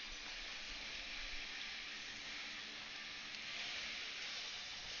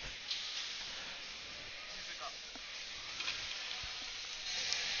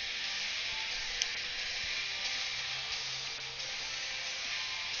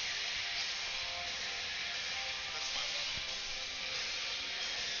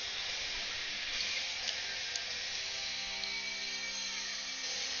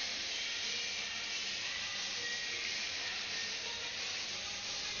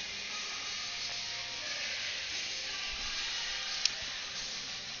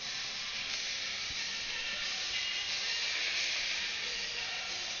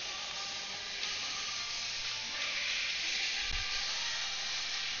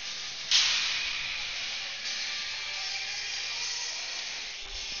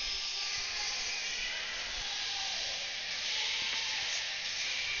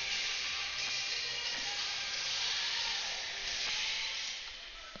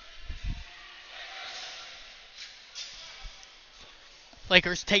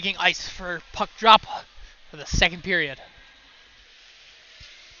 Lakers taking ice for puck drop for the second period.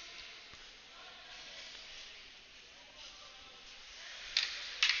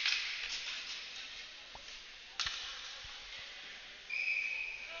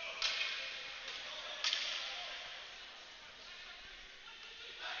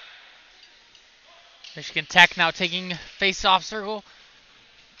 Michigan Tech now taking face-off circle.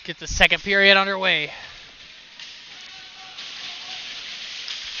 Get the second period underway.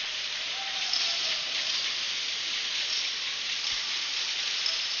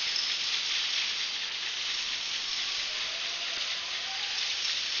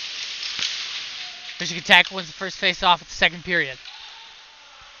 Michigan Tech wins the first face-off of the second period.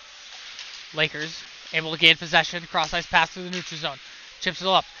 Lakers able to gain possession, cross-ice pass through the neutral zone. Chips it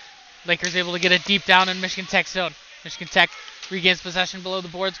up. Lakers able to get it deep down in Michigan Tech zone. Michigan Tech regains possession below the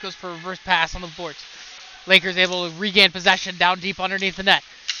boards, goes for a reverse pass on the boards. Lakers able to regain possession down deep underneath the net.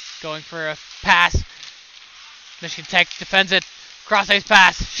 Going for a pass. Michigan Tech defends it. Cross ice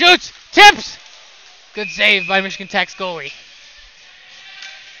pass. Shoots. Tips. Good save by Michigan Tech's goalie.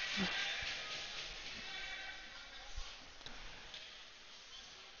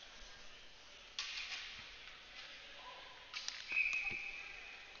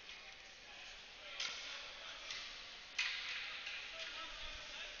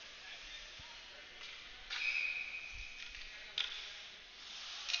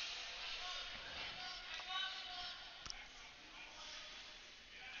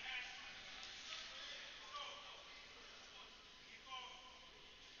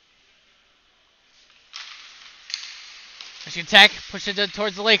 Michigan Tech pushes it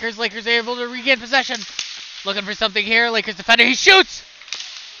towards the Lakers. Lakers are able to regain possession. Looking for something here. Lakers defender. He shoots.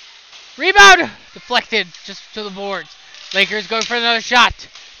 Rebound. Deflected just to the boards. Lakers going for another shot.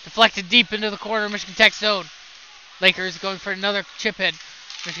 Deflected deep into the corner of Michigan Tech zone. Lakers going for another chip in.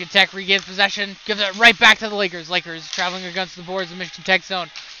 Michigan Tech regains possession. Gives it right back to the Lakers. Lakers traveling against the boards of Michigan Tech zone.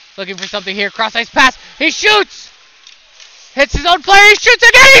 Looking for something here. Cross ice pass. He shoots. Hits his own player. He shoots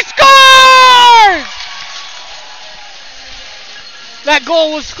again. He scores! That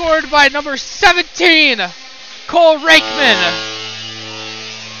goal was scored by number 17, Cole Reichman.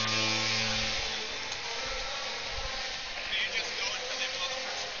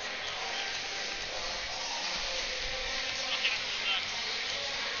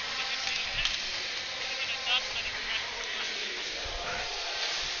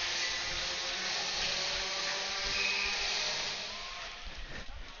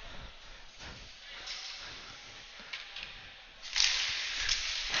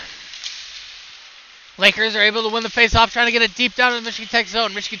 Lakers are able to win the face-off, trying to get it deep down in the Michigan Tech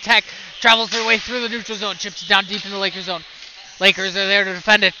zone. Michigan Tech travels their way through the neutral zone, chips it down deep in the Lakers zone. Lakers are there to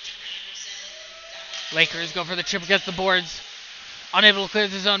defend it. Lakers go for the chip against the boards. Unable to clear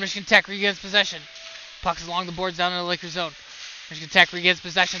the zone, Michigan Tech regains possession. Pucks along the boards down in the Lakers zone. Michigan Tech regains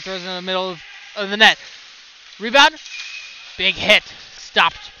possession, throws it in the middle of the net. Rebound. Big hit.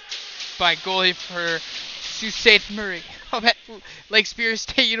 Stopped by goalie for Sault Ste. Marie at Lake Superior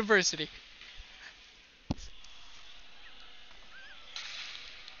State University.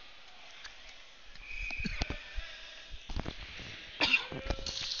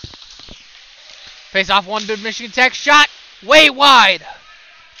 Face off one good Michigan Tech shot. Way wide.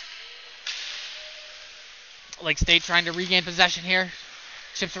 Lake State trying to regain possession here.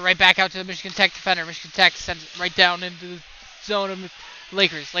 Chips it right back out to the Michigan Tech defender. Michigan Tech sends it right down into the zone of the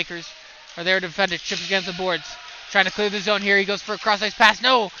Lakers. Lakers are there to defend it. Chips against the boards. Trying to clear the zone here. He goes for a cross ice pass.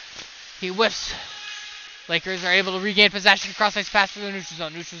 No. He whiffs. Lakers are able to regain possession. Cross ice pass for the neutral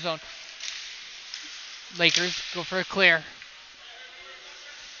zone. Neutral zone. Lakers go for a clear.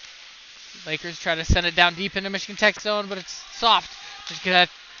 Lakers try to send it down deep into Michigan Tech zone, but it's soft.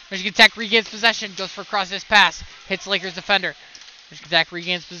 Michigan Tech regains possession, goes for a cross ice pass, hits Lakers defender. Michigan Tech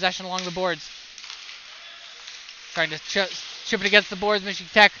regains possession along the boards. Trying to chip it against the boards.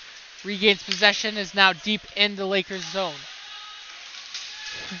 Michigan Tech regains possession, is now deep in the Lakers zone.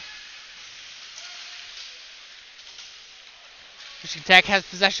 Michigan Tech has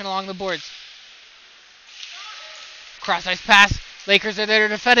possession along the boards. Cross ice pass. Lakers are there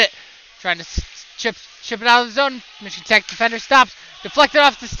to defend it. Trying to chip it out of the zone. Michigan Tech defender stops. Deflected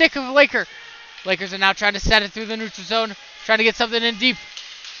off the stick of the Laker. Lakers are now trying to set it through the neutral zone. Trying to get something in deep.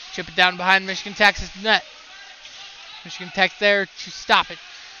 Chip it down behind Michigan Tech's net. Michigan Tech there to stop it.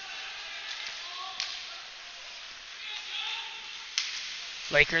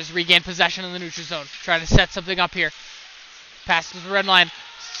 Lakers regain possession in the neutral zone. Trying to set something up here. Passes to the red line.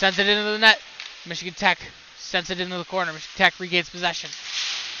 Sends it into the net. Michigan Tech sends it into the corner. Michigan Tech regains possession.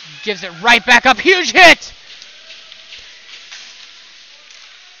 Gives it right back up. Huge hit!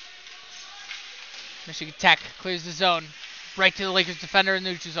 Michigan Tech clears the zone. Right to the Lakers defender in the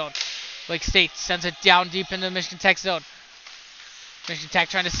neutral zone. Lake State sends it down deep into the Michigan Tech zone. Michigan Tech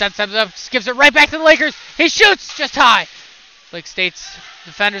trying to set something up. Gives it right back to the Lakers. He shoots just high. Lake State's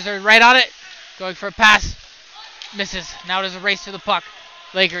defenders are right on it. Going for a pass. Misses. Now there's a race to the puck.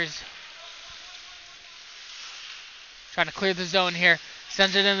 Lakers trying to clear the zone here.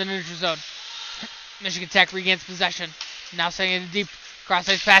 Sends it in the neutral zone. Michigan Tech regains possession. Now sending it deep. Cross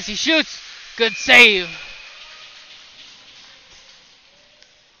ice pass. He shoots. Good save.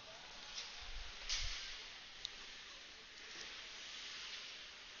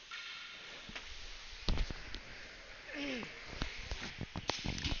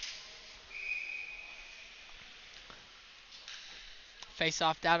 Face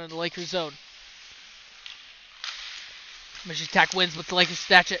off down in the Lakers zone. Michigan Tech wins, but the Lakers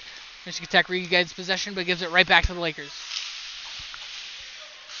snatch it. Michigan Tech regains possession, but gives it right back to the Lakers.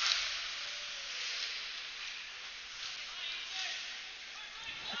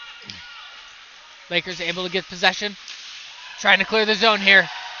 Lakers able to get possession. Trying to clear the zone here.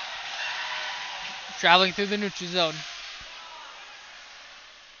 Traveling through the neutral zone.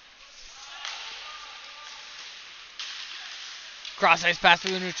 Cross ice pass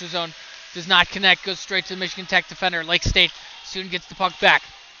through the neutral zone. Does not connect. Goes straight to the Michigan Tech defender. Lake State soon gets the puck back.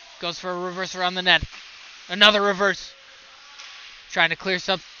 Goes for a reverse around the net. Another reverse. Trying to clear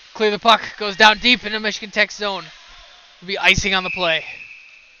the puck. Goes down deep into Michigan Tech zone. Will be icing on the play.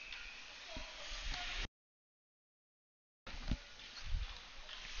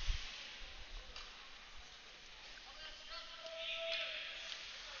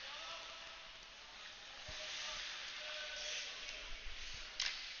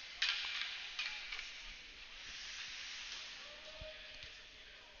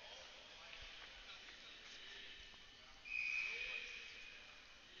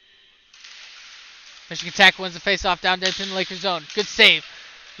 Michigan Tech wins the faceoff down deep in the Lakers zone. Good save.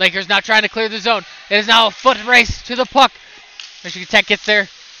 Lakers now trying to clear the zone. It is now a foot race to the puck. Michigan Tech gets there.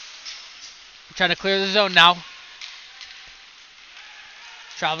 They're trying to clear the zone now.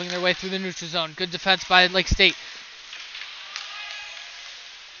 Traveling their way through the neutral zone. Good defense by Lake State.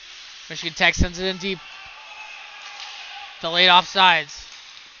 Michigan Tech sends it in deep. Delayed offsides.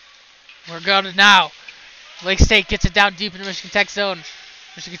 We're going now. Lake State gets it down deep in the Michigan Tech zone.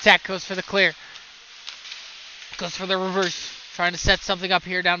 Michigan Tech goes for the clear. Goes for the reverse. Trying to set something up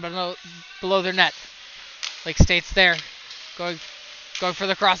here down below their net. Lake State's there. Going for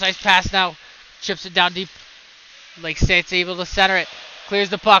the cross ice pass now. Chips it down deep. Lake State's able to center it. Clears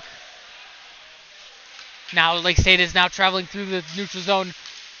the puck. Now Lake State is now traveling through the neutral zone.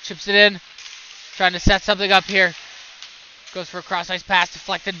 Chips it in. Trying to set something up here. Goes for a cross ice pass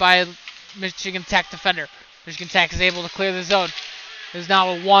deflected by a Michigan Tech defender. Michigan Tech is able to clear the zone. There's now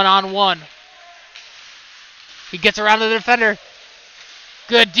a one-on-one. He gets around to the defender.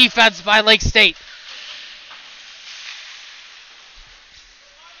 Good defense by Lake State.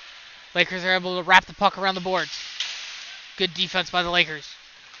 Lakers are able to wrap the puck around the boards. Good defense by the Lakers.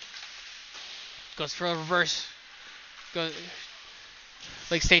 Goes for a reverse.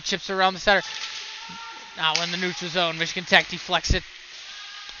 Lake State chips around the center. Now in the neutral zone. Michigan Tech deflects it.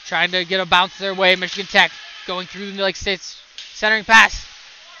 Trying to get a bounce their way. Michigan Tech going through the Lake State's centering pass.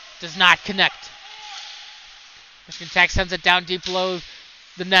 Does not connect. Michigan Tech sends it down deep below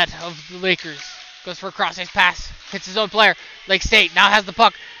the net of the Lakers. Goes for a cross-ice pass. Hits his own player. Lake State now has the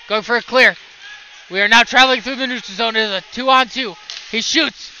puck. Going for a clear. We are now traveling through the neutral zone. It is a 2-on-2. He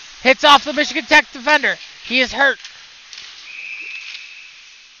shoots. Hits off the Michigan Tech defender. He is hurt.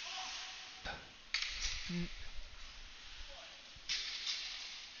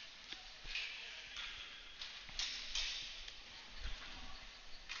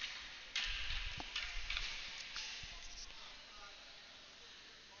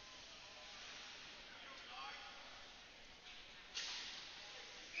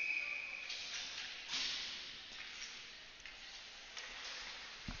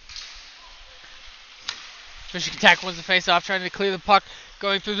 Michigan Tech wins the face-off, trying to clear the puck,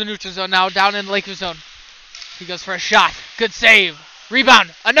 going through the neutral zone now, down in the Lakers zone. He goes for a shot. Good save.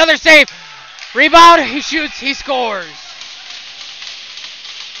 Rebound. Another save. Rebound. He shoots. He scores.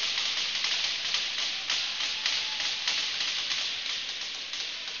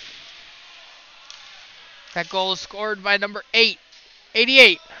 That goal is scored by number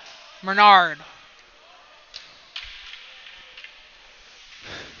 88, Bernard.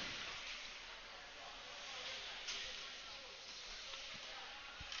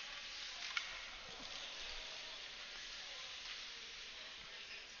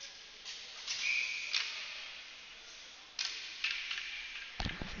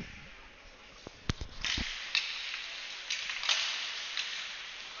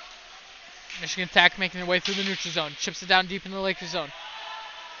 Michigan Tech making their way through the neutral zone. Chips it down deep in the Lakers zone.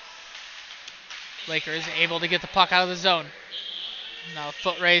 Lakers able to get the puck out of the zone. Now a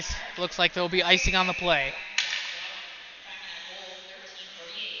foot race. Looks like there will be icing on the play.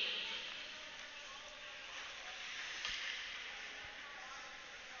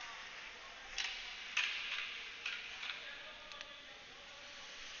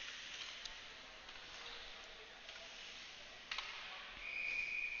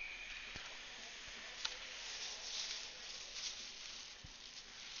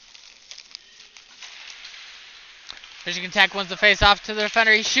 Michigan Tech wins the face-off to the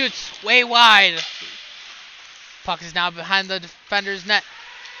defender. He shoots way wide. Puck is now behind the defender's net.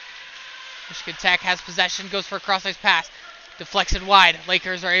 Michigan Tech has possession, goes for a cross-ice pass. Deflects it wide.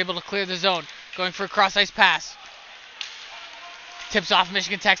 Lakers are able to clear the zone. Going for a cross-ice pass. Tips off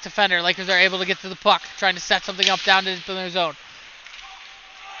Michigan Tech's defender. Lakers are able to get to the puck, trying to set something up down in their zone.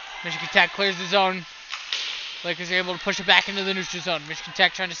 Michigan Tech clears the zone. Lakers are able to push it back into the neutral zone. Michigan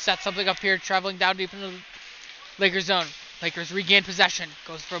Tech trying to set something up here, traveling down deep into the Lakers zone. Lakers regain possession.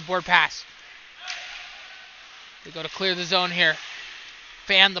 Goes for a board pass. They go to clear the zone here.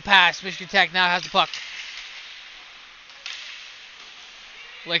 Fan the pass. Michigan Tech now has the puck.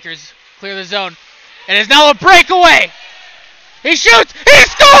 Lakers clear the zone. It is now a breakaway. He shoots. He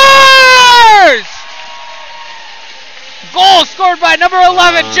scores! Goal scored by number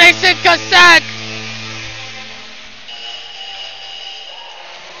 11, Jason Kasek.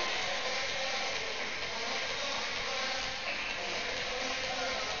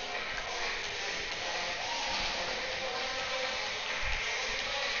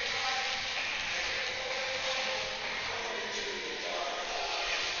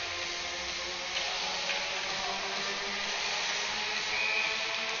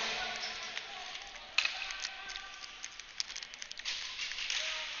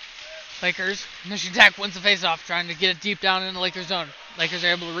 Lakers, Michigan Tech wins the faceoff, trying to get it deep down in the Lakers zone. Lakers are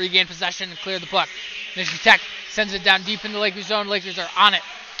able to regain possession and clear the puck. Michigan Tech sends it down deep in the Lakers zone. Lakers are on it,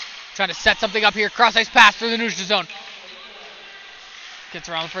 trying to set something up here. Cross-ice pass through the neutral zone. Gets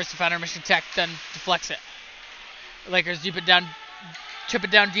around the first defender. Michigan Tech then deflects it. Lakers chip it down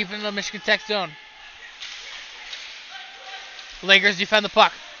deep into the Michigan Tech zone. Lakers defend the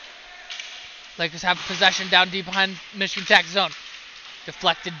puck. Lakers have possession down deep behind Michigan Tech zone.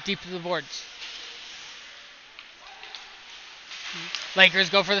 Deflected deep to the boards. Lakers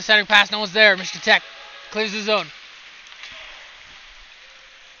go for the center pass. No one's there. Michigan Tech clears the zone.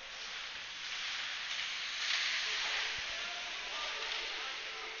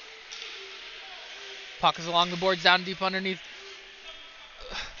 Puck is along the boards down deep underneath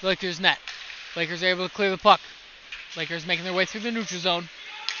Lakers net. Lakers are able to clear the puck. Lakers making their way through the neutral zone.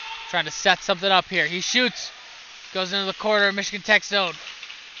 Trying to set something up here. He shoots. Goes into the corner of Michigan Tech zone.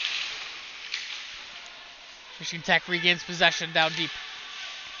 Michigan Tech regains possession down deep.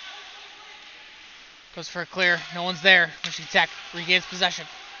 Goes for a clear. No one's there. Michigan Tech regains possession.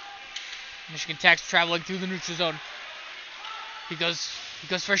 Michigan Tech's traveling through the neutral zone. He goes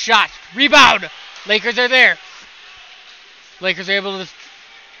for a shot. Rebound. Lakers are there. Lakers are able to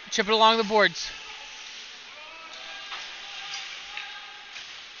chip it along the boards.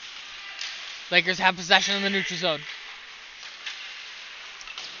 Lakers have possession in the neutral zone.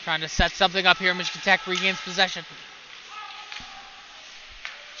 Trying to set something up here. Michigan Tech regains possession.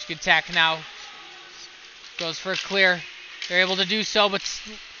 Michigan Tech now goes for a clear. They're able to do so, but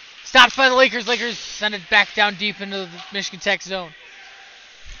stopped by the Lakers. Lakers send it back down deep into the Michigan Tech zone.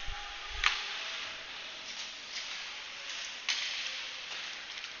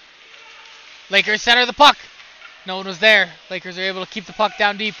 Lakers center the puck. No one was there. Lakers are able to keep the puck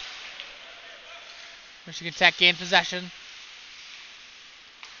down deep. Michigan Tech gained possession.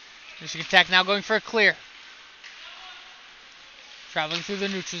 Michigan Tech now going for a clear. Traveling through the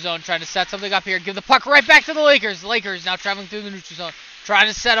neutral zone, trying to set something up here. Give the puck right back to the Lakers. Lakers now traveling through the neutral zone, trying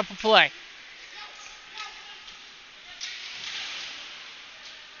to set up a play.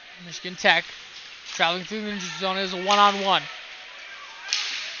 Michigan Tech traveling through the neutral zone is a one-on-one.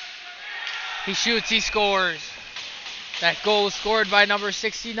 He shoots, he scores. That goal was scored by number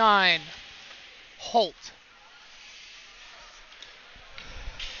 69. Holt.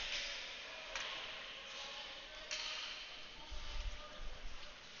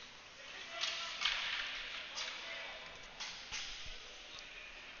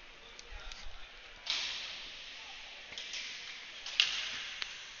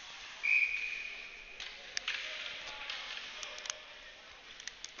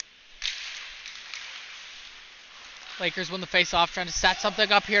 Lakers win the face-off, trying to set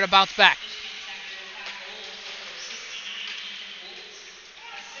something up here to bounce back.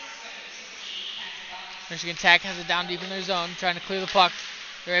 Michigan Tech has it down deep in their zone, trying to clear the puck.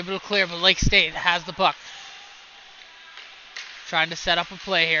 They're able to clear, but Lake State has the puck. Trying to set up a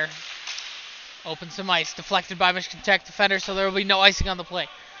play here. Open some ice, deflected by Michigan Tech defender, so there will be no icing on the play.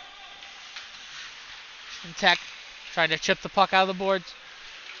 Michigan Tech trying to chip the puck out of the boards.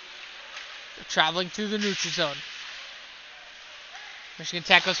 They're traveling through the neutral zone. Michigan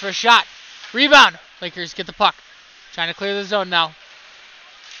Tech goes for a shot. Rebound. Lakers get the puck. Trying to clear the zone now.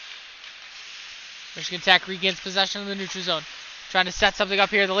 Michigan Tech regains possession of the neutral zone. Trying to set something up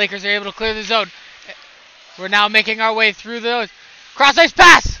here. The Lakers are able to clear the zone. We're now making our way through those. Cross-ice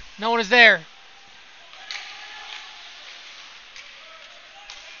pass. No one is there.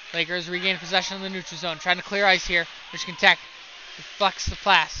 Lakers regain possession of the neutral zone. Trying to clear ice here. Michigan Tech deflects the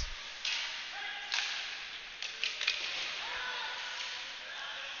pass.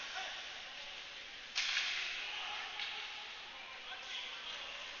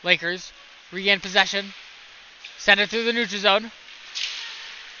 Lakers regain possession. Send it through the neutral zone.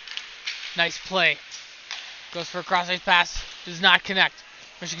 Nice play. Goes for a cross-ice pass. Does not connect.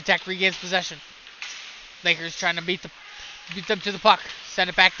 Michigan Tech regains possession. Lakers trying to beat them to the puck. Send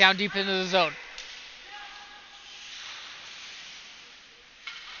it back down deep into the zone.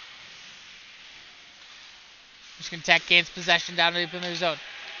 Michigan Tech gains possession down deep in their zone.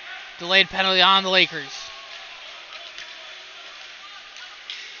 Delayed penalty on the Lakers.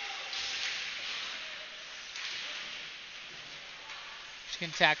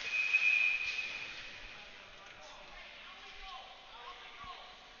 Michigan Tech.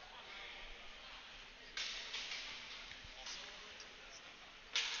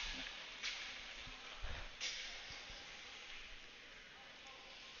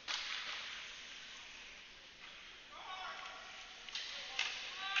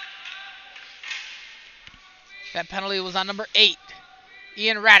 That penalty was on number 8,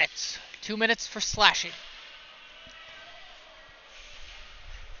 Ian Raditz. 2 minutes for slashing.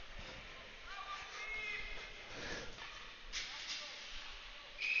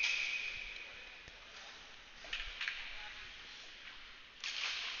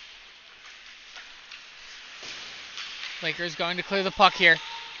 Lakers going to clear the puck here.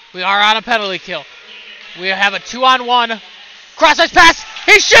 We are on a penalty kill. We have a 2-on-1. Cross-ice pass.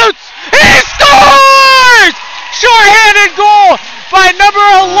 He shoots. He scores! Short-handed goal by number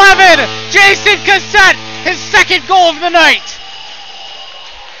 11, Jason Cassette. His second goal of the night.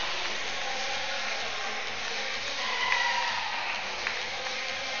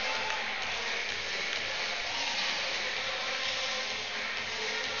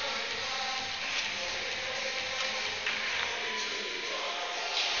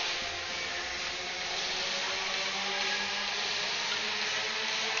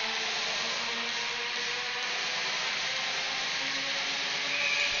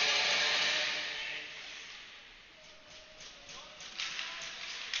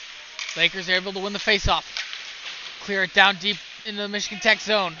 Lakers are able to win the faceoff. Clear it down deep into the Michigan Tech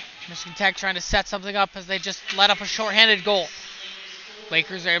zone. Michigan Tech trying to set something up as they just let up a shorthanded goal.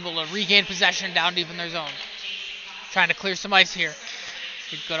 Lakers are able to regain possession down deep in their zone. Trying to clear some ice here.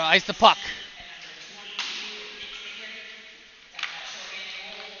 They go to ice the puck.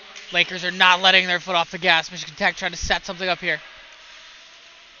 Lakers are not letting their foot off the gas. Michigan Tech trying to set something up here.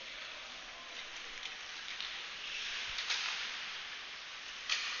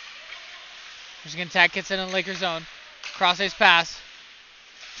 Michigan Tech gets in Lakers zone. Cross-ice pass.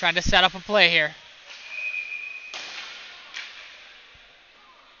 Trying to set up a play here.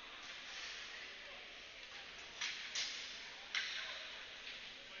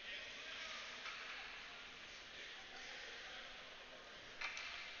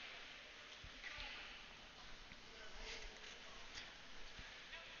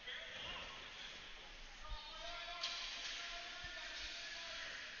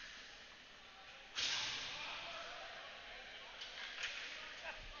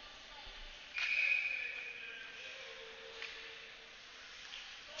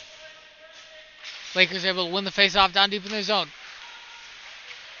 Lakers able to win the faceoff down deep in their zone.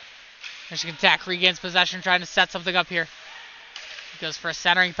 Michigan Tech regains possession, trying to set something up here. Goes for a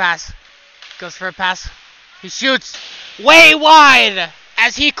centering pass. Goes for a pass. He shoots way wide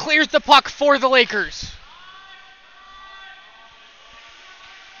as he clears the puck for the Lakers.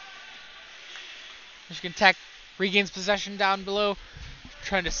 Michigan Tech regains possession down below,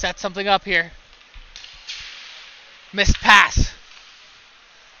 trying to set something up here. Missed pass.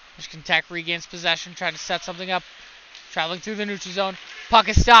 Michigan Tech regains possession, trying to set something up. Traveling through the neutral zone. Puck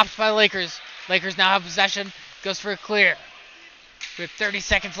is stopped by the Lakers. Lakers now have possession. Goes for a clear. We have 30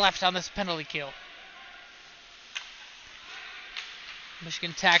 seconds left on this penalty kill.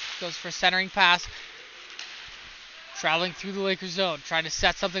 Michigan Tech goes for a centering pass. Traveling through the Lakers zone. Trying to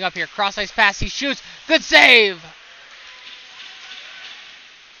set something up here. Cross-ice pass. He shoots. Good save!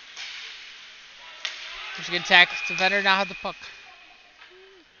 Michigan Tech defender now have the puck.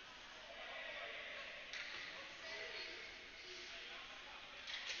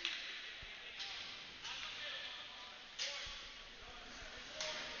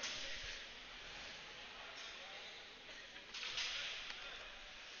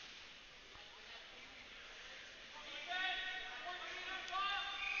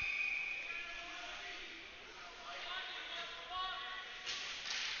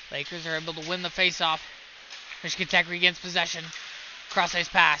 Lakers are able to win the faceoff. Michigan Tech regains possession. Cross-ice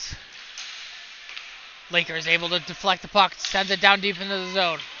pass. Lakers able to deflect the puck. Sends it down deep into the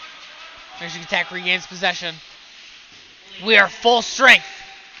zone. Michigan Tech regains possession. We are full strength.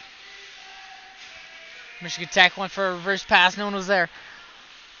 Michigan Tech went for a reverse pass. No one was there.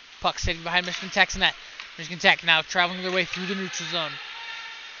 Puck sitting behind Michigan Tech's net. Michigan Tech now traveling their way through the neutral zone.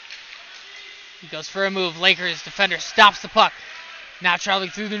 He goes for a move. Lakers defender stops the puck. Now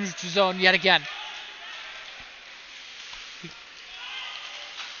traveling through the neutral zone yet again.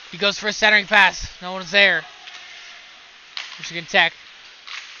 He goes for a centering pass. No one's there. Michigan Tech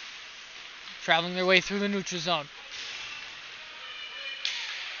traveling their way through the neutral zone.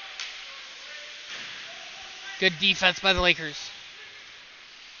 Good defense by the Lakers.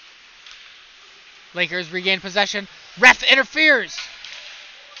 Lakers regain possession. Ref interferes.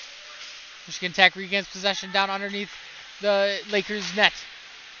 Michigan Tech regains possession down underneath the Lakers' net.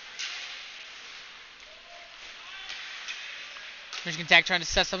 Michigan Tech trying to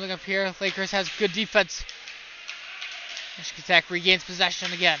set something up here. Lakers has good defense. Michigan Tech regains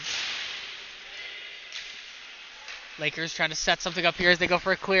possession again. Lakers trying to set something up here as they go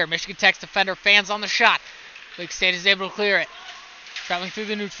for a clear. Michigan Tech's defender fans on the shot. Lake State is able to clear it. Traveling through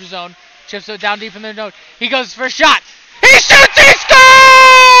the neutral zone. Chips it down deep in their note. He goes for a shot. He shoots! He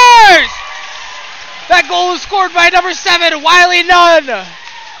scores! That goal was scored by number 7, Wiley Nunn.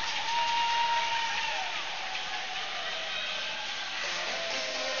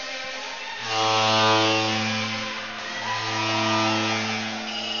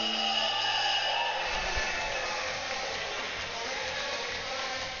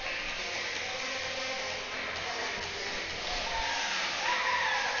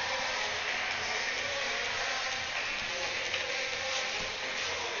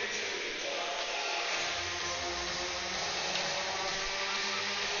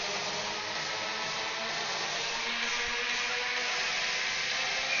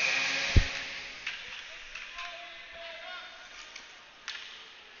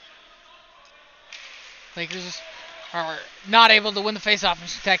 Lakers are not able to win the faceoff.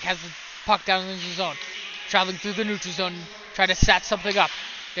 Michigan Tech has the puck down in the neutral zone. Traveling through the neutral zone, trying to set something up.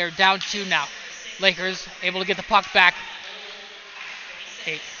 They're down 2 now. Lakers able to get the puck back.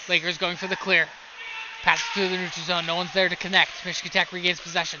 Lakers going for the clear. Pass through the neutral zone. No one's there to connect. Michigan Tech regains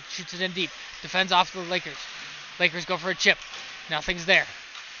possession. Shoots it in deep. Defends off the Lakers. Lakers go for a chip. Nothing's there.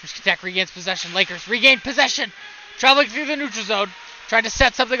 Michigan Tech regains possession. Lakers regain possession. Traveling through the neutral zone. Trying to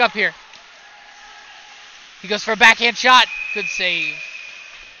set something up here. He goes for a backhand shot. Good save.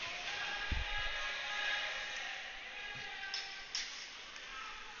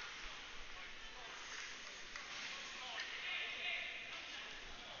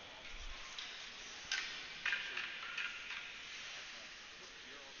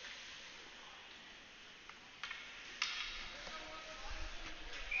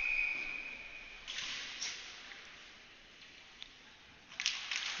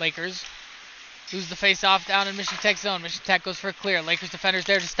 Lakers lose the face-off down in Michigan Tech zone. Michigan Tech goes for a clear. Lakers defenders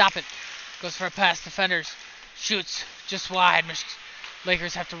there to stop it. Goes for a pass. Defenders shoots just wide.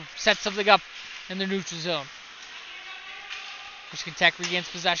 Lakers have to set something up in the neutral zone. Michigan Tech regains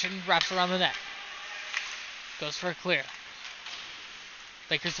possession. Wraps around the net. Goes for a clear.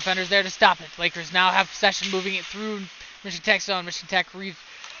 Lakers defenders there to stop it. Lakers now have possession, moving it through Michigan Tech zone. Michigan Tech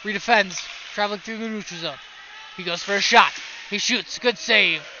redefends, traveling through the neutral zone. He goes for a shot. He shoots. Good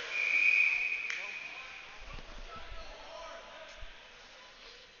save.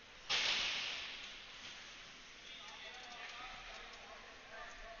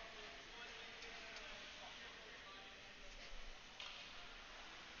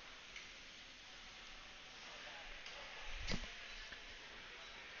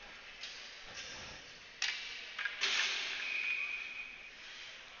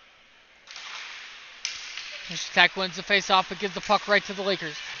 Michigan Tech wins the face-off, but gives the puck right to the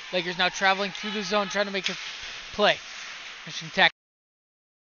Lakers. Lakers now traveling through the zone, trying to make a play. Michigan Tech.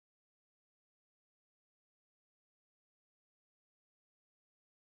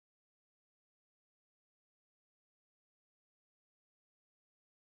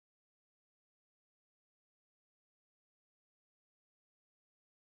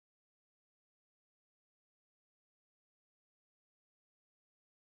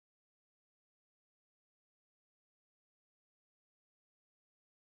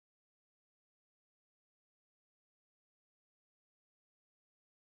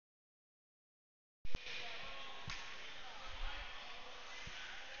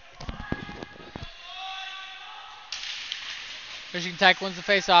 Michigan Tech wins the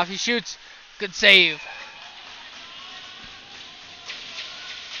face-off. He shoots. Good save.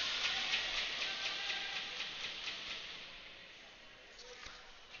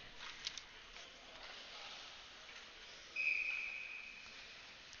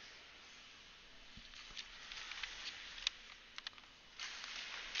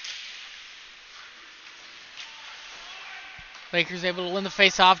 Lakers able to win the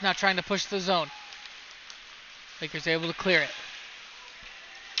face-off, now trying to push the zone. Lakers able to clear it.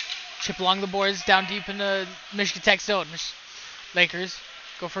 Chip along the boards, down deep in the Michigan Tech zone. Lakers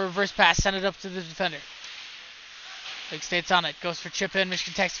go for a reverse pass, send it up to the defender. Lake State's on it, goes for chip in,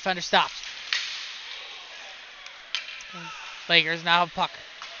 Michigan Tech's defender stops. Lakers now have puck.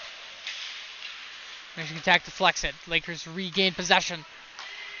 Michigan Tech deflects it. Lakers regain possession.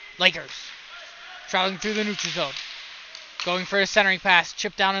 Lakers traveling through the neutral zone. Going for a centering pass,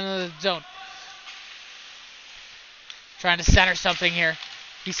 chip down into the zone. Trying to center something here.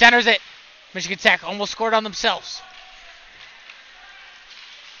 He centers it. Michigan Tech almost scored on themselves.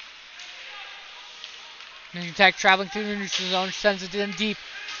 Michigan Tech traveling through the neutral zone, sends it in deep.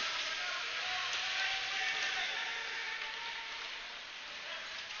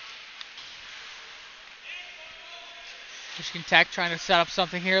 Michigan Tech trying to set up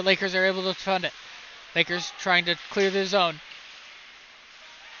something here. Lakers are able to defend it. Lakers trying to clear their zone.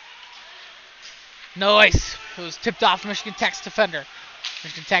 No ice. It was tipped off Michigan Tech's defender.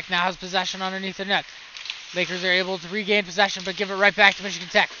 Michigan Tech now has possession underneath their net. Lakers are able to regain possession but give it right back to Michigan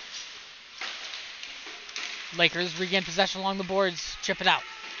Tech. Lakers regain possession along the boards. Chip it out.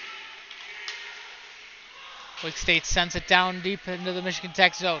 Lake State sends it down deep into the Michigan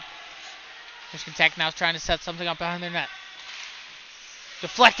Tech zone. Michigan Tech now is trying to set something up behind their net.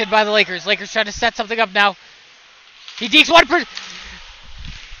 Deflected by the Lakers. Lakers trying to set something up now. He dekes one person.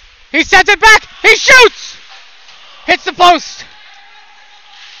 He sends it back. He shoots. Hits the post.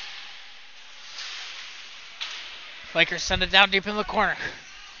 Lakers send it down deep in the corner.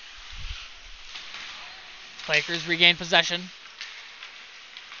 Lakers regain possession.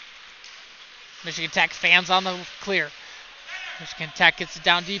 Michigan Tech fans on the clear. Michigan Tech gets it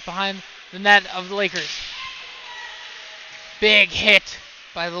down deep behind the net of the Lakers. Big hit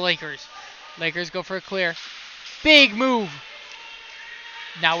by the Lakers. Lakers go for a clear. Big move.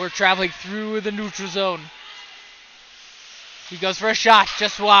 Now we're traveling through the neutral zone. He goes for a shot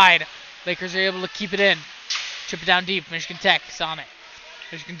just wide. Lakers are able to keep it in. Chip it down deep. Michigan Tech is on it.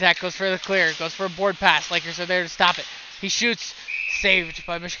 Michigan Tech goes for the clear. Goes for a board pass. Lakers are there to stop it. He shoots. Saved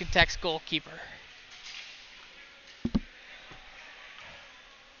by Michigan Tech's goalkeeper.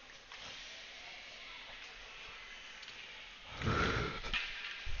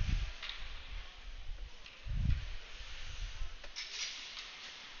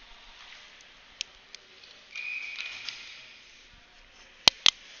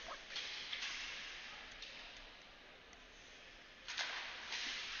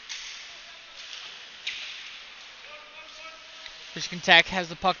 Michigan Tech has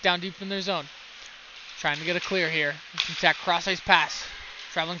the puck down deep in their zone. Trying to get a clear here. Michigan Tech cross-ice pass.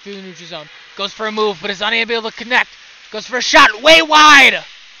 Traveling through the neutral zone. Goes for a move, but is unable to connect. Goes for a shot way wide.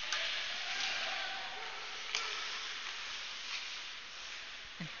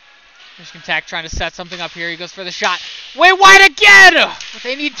 Michigan Tech trying to set something up here. He goes for the shot. Way wide again! But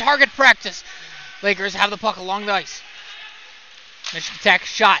they need target practice. Lakers have the puck along the ice. Michigan Tech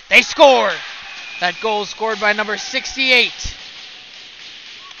shot. They score! That goal scored by number 68.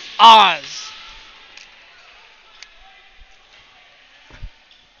 Oz.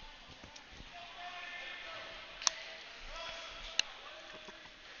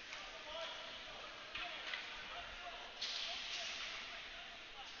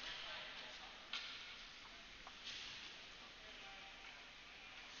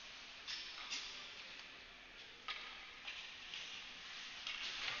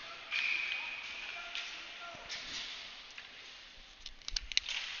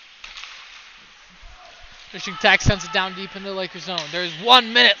 Michigan Tech sends it down deep in the Lakers zone. There's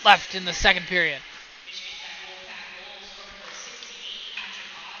 1 minute left in the second period.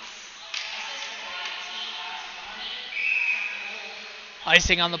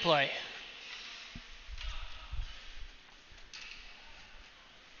 Icing on the play.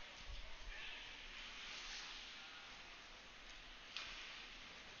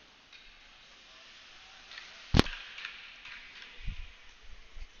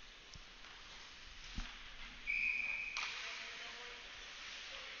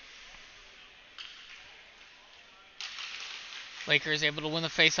 Lakers able to win the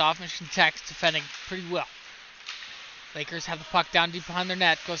face-off. Michigan Tech's defending pretty well. Lakers have the puck down deep behind their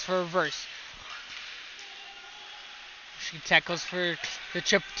net. Goes for a reverse. Michigan Tech goes for the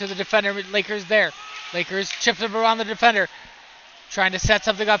chip to the defender. Lakers there. Lakers chips it around the defender. Trying to set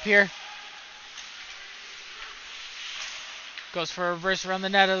something up here. Goes for a reverse around the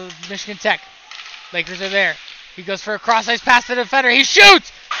net of Michigan Tech. Lakers are there. He goes for a cross-ice pass to the defender. He shoots!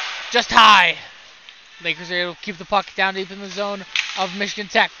 Just high. Lakers are able to keep the puck down deep in the zone of Michigan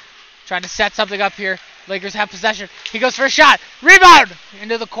Tech. Trying to set something up here. Lakers have possession. He goes for a shot. Rebound!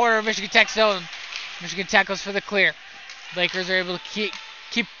 Into the corner of Michigan Tech zone. Michigan Tech goes for the clear. Lakers are able to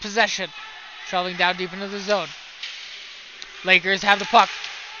keep possession. Traveling down deep into the zone. Lakers have the puck.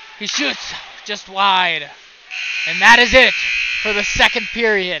 He shoots just wide. And that is it for the second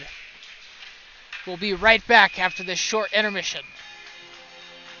period. We'll be right back after this short intermission.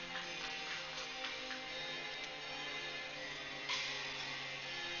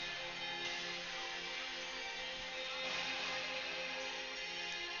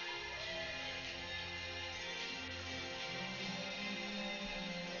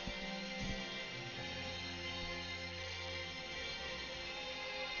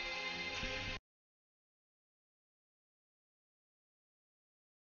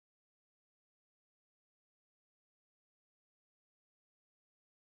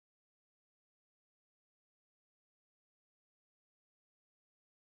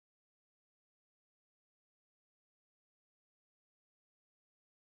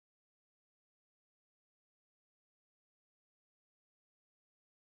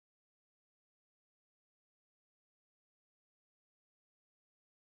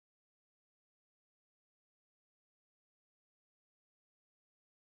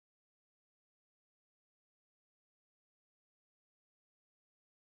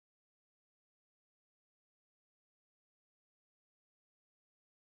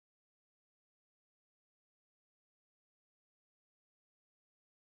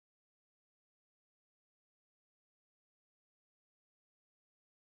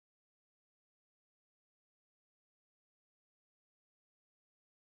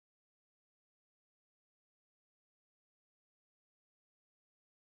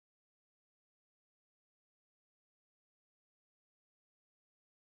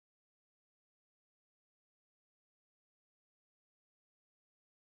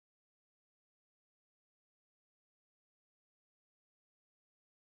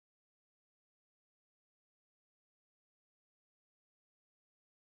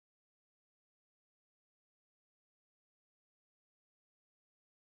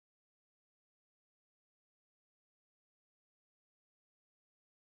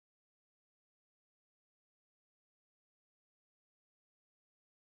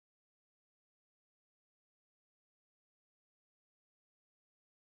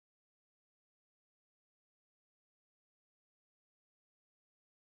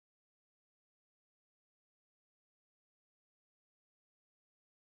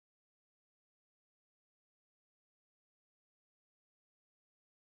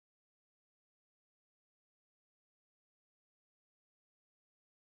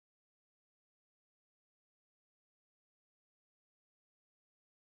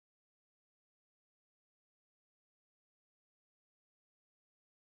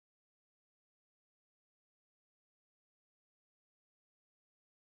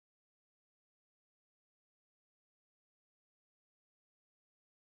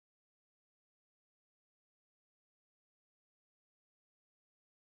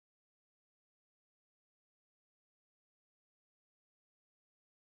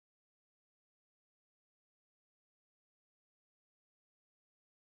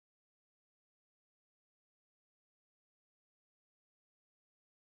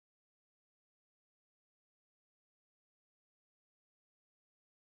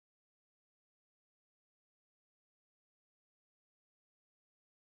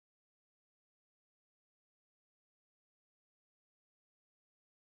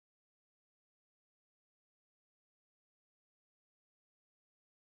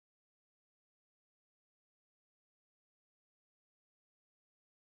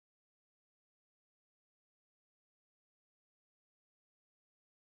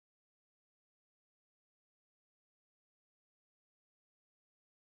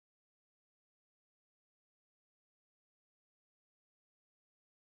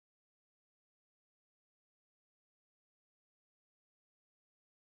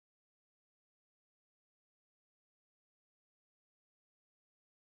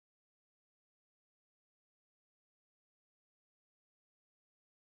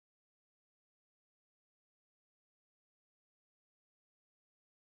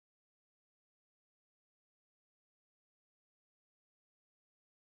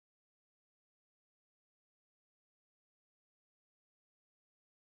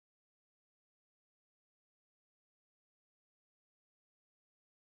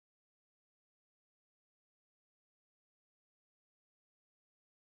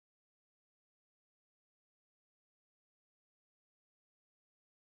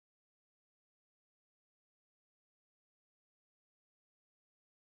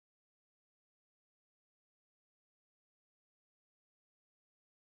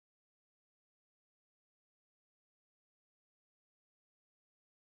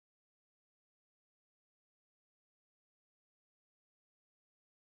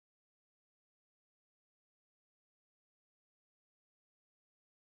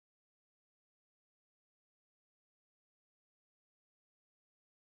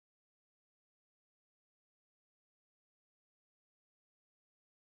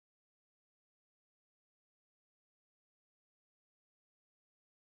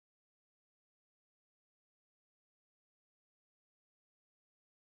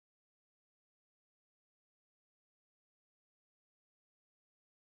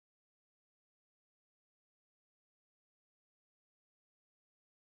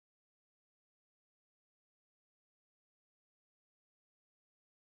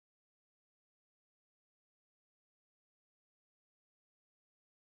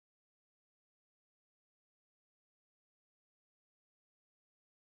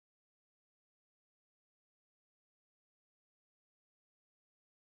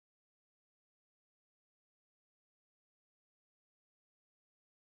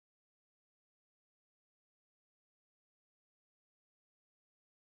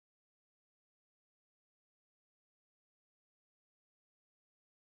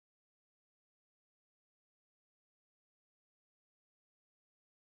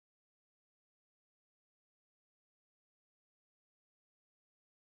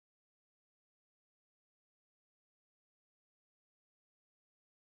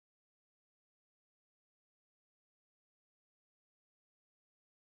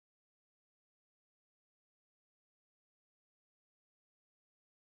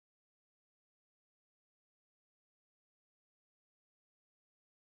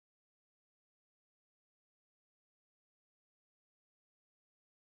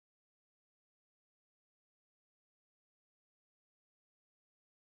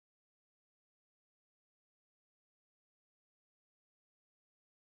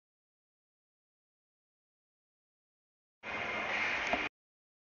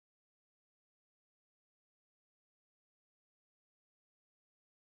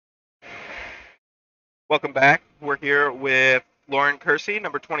 Welcome back. We're here with Lauren Kersey,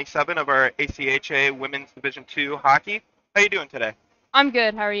 number 27 of our ACHA Women's Division II Hockey. How you doing today? I'm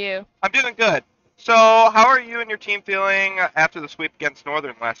good. How are you? I'm doing good. So, how are you and your team feeling after the sweep against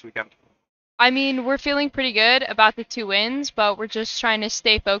Northern last weekend? I mean, we're feeling pretty good about the 2 wins, but we're just trying to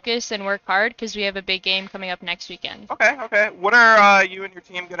stay focused and work hard because we have a big game coming up next weekend. Okay. What are you and your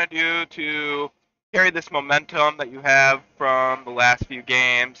team going to do to carry this momentum that you have from the last few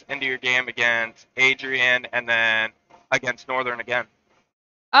games into your game against Adrian and then against Northern again?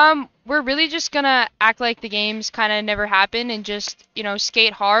 We're really just gonna act like the games kind of never happened and just,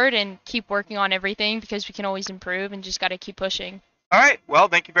 skate hard and keep working on everything because we can always improve and just gotta keep pushing. All right. Well,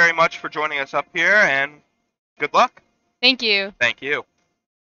 thank you very much for joining us up here, and good luck. Thank you. Thank you.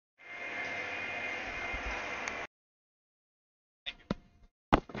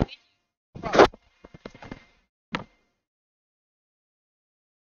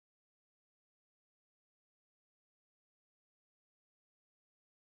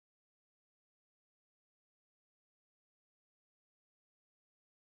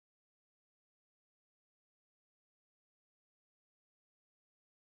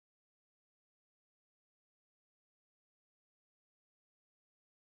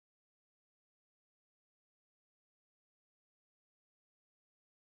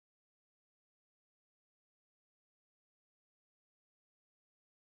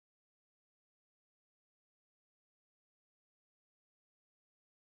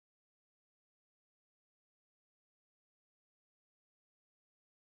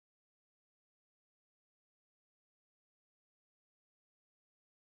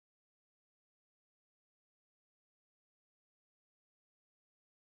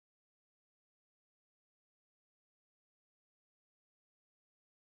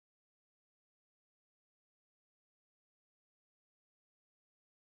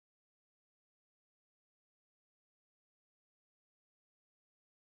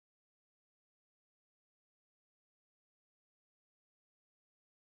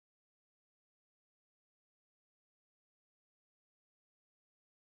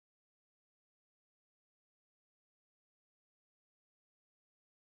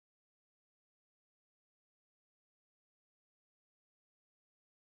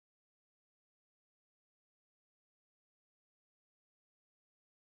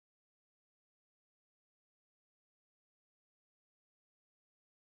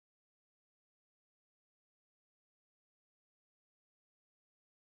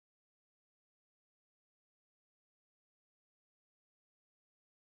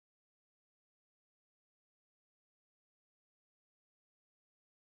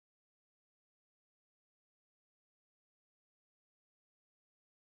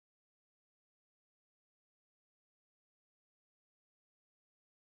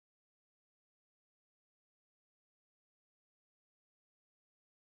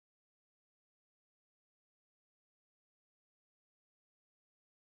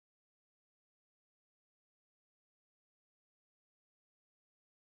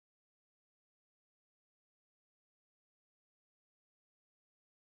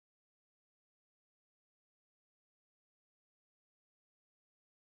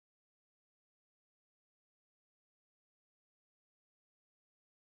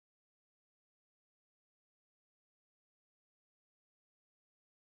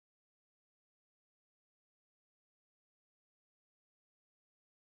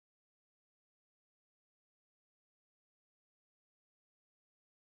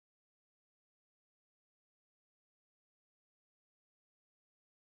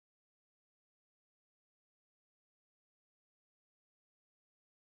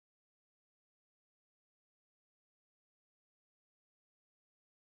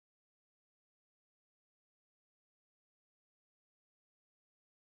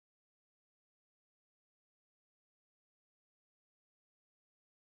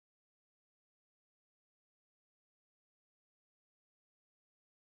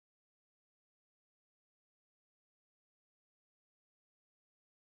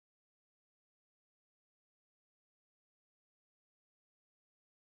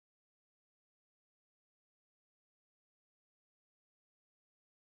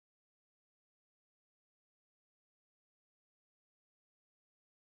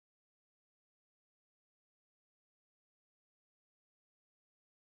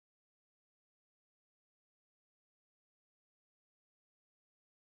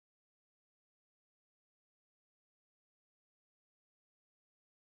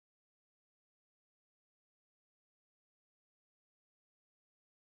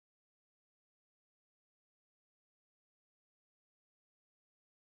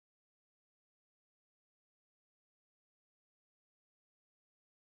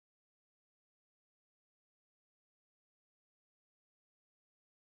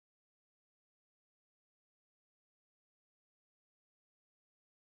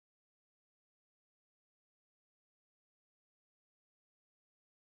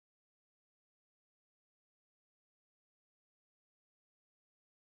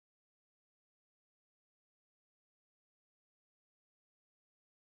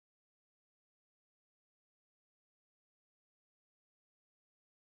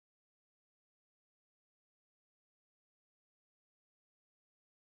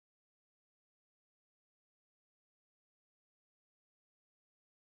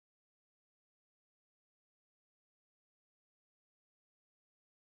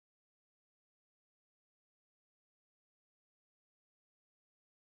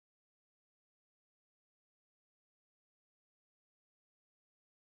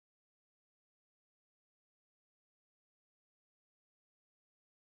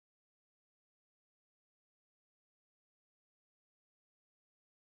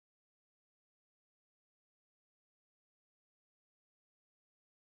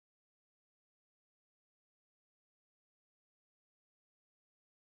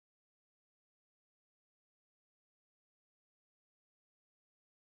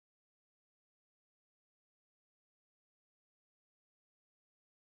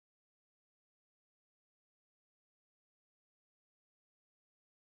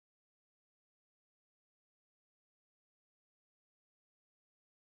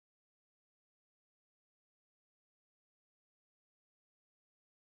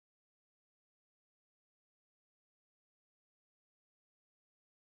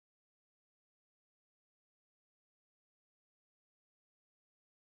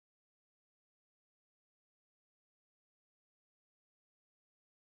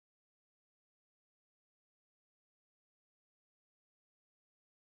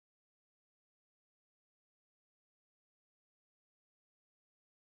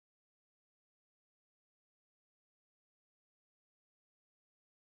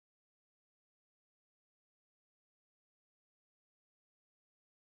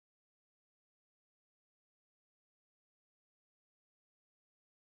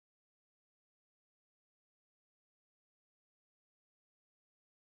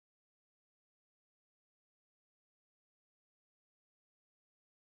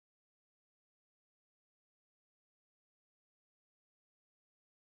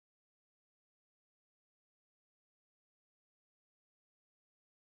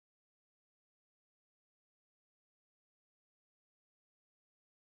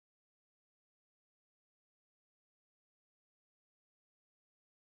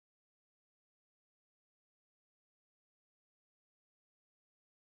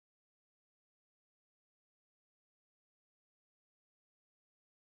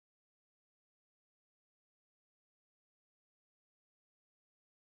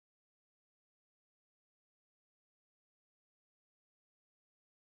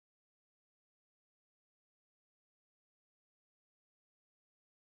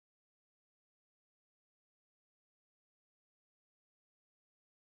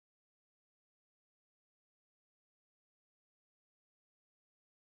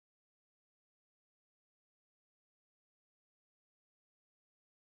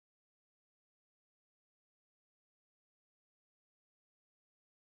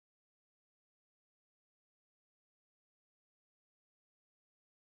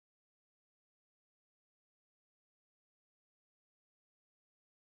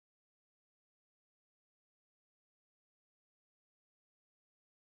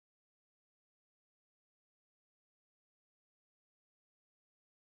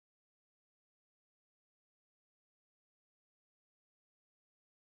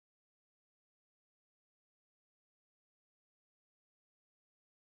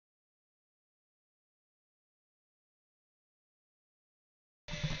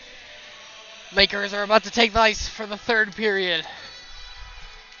 Lakers are about to take the ice for the third period.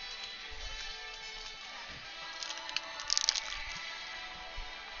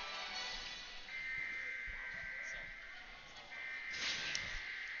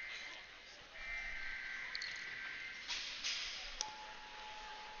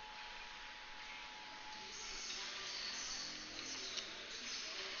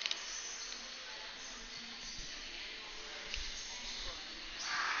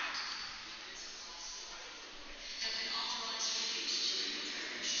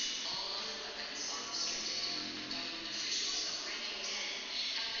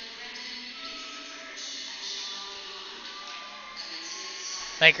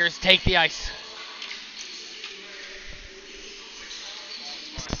 Lakers take the ice.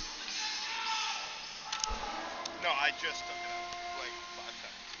 No, I just took it out like 5 seconds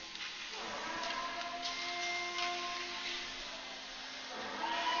ago.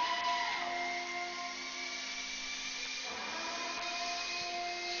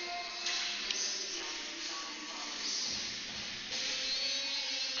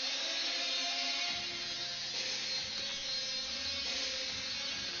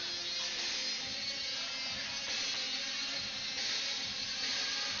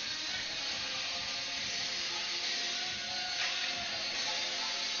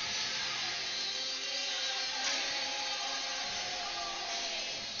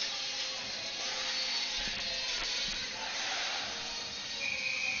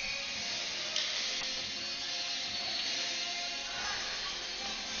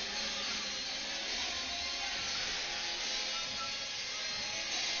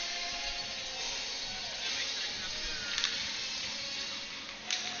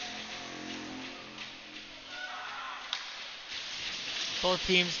 Both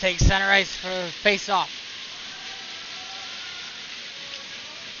teams take center ice for face-off.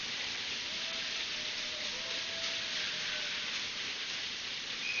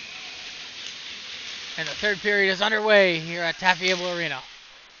 And the third period is underway here at Taffy Able Arena.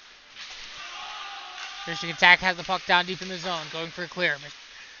 Michigan Tech has the puck down deep in the zone, going for a clear.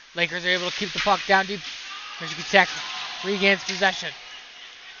 Lakers are able to keep the puck down deep. Michigan Tech regains possession.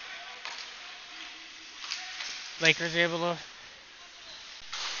 Lakers are able to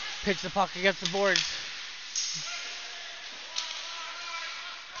pitch the puck against the boards.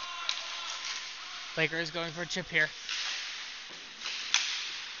 Lakers going for a chip here.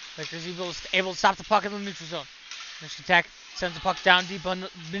 Lakers able to stop the puck in the neutral zone. Michigan Tech sends the puck down deep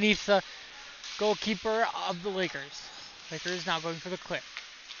beneath the goalkeeper of the Lakers. Lakers now going for the clear.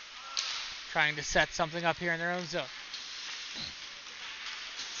 Trying to set something up here in their own zone.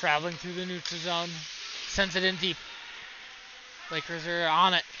 Traveling through the neutral zone. Sends it in deep. Lakers are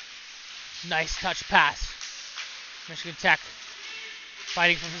on it. Nice touch pass. Michigan Tech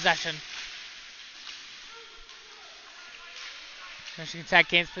fighting for possession. Michigan Tech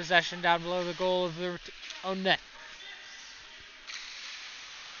gains possession down below the goal of their own net.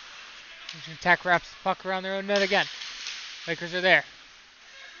 Michigan Tech wraps the puck around their own net again. Lakers are there.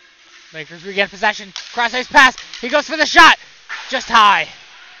 Lakers regain possession. Cross ice pass. He goes for the shot. Just high.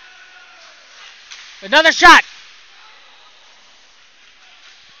 Another shot.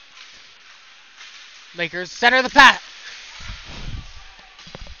 Lakers center the pass.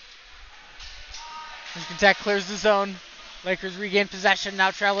 Michigan Tech clears the zone. Lakers regain possession,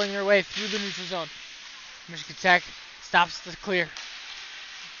 now traveling their way through the neutral zone. Michigan Tech stops the clear,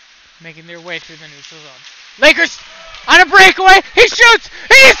 making their way through the neutral zone. Lakers on a breakaway. He shoots.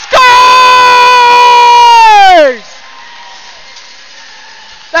 He scores!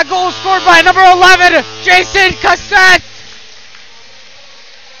 That goal is scored by number 11, Jason Cassette.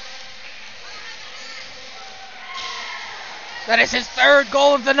 That is his third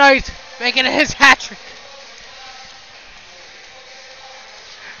goal of the night, making it his hat trick.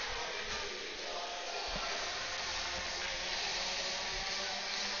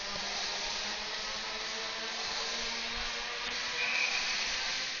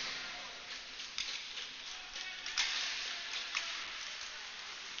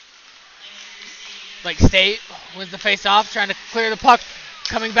 Lake State wins the face-off, trying to clear the puck,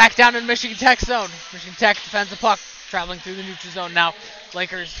 coming back down in Michigan Tech zone. Michigan Tech defends the puck, traveling through the neutral zone now.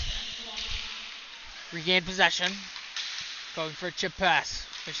 Lakers regain possession, going for a chip pass.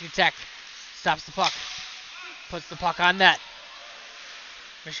 Michigan Tech stops the puck, puts the puck on net.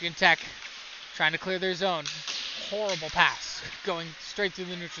 Michigan Tech trying to clear their zone. Horrible pass, going straight through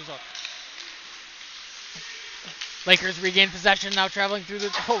the neutral zone. Lakers regain possession, now traveling through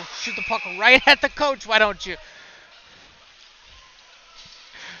the... Oh, shoot the puck right at the coach, why don't you?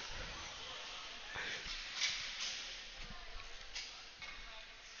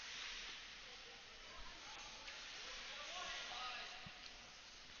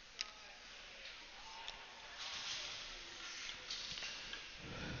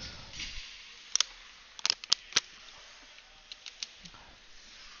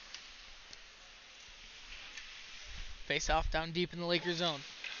 Face-off down deep in the Lakers zone.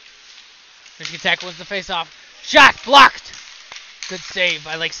 Michigan Tech wins the face-off. Shot blocked! Good save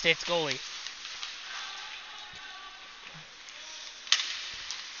by Lake State's goalie.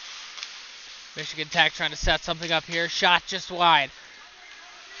 Michigan Tech trying to set something up here. Shot just wide.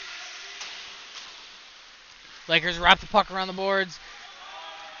 Lakers wrap the puck around the boards.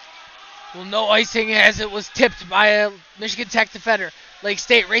 Well, no icing as it was tipped by a Michigan Tech defender. Lake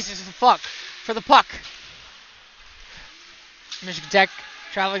State races for the puck. Michigan Tech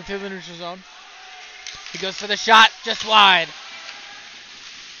traveling through the neutral zone. He goes for the shot, just wide.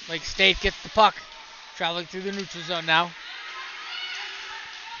 Lake State gets the puck, traveling through the neutral zone now.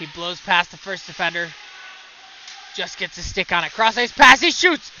 He blows past the first defender. Just gets a stick on it. Cross ice pass, he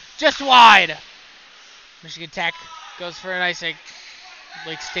shoots, just wide. Michigan Tech goes for an icing.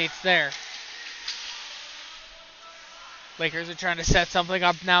 Lake State's there. Lakers are trying to set something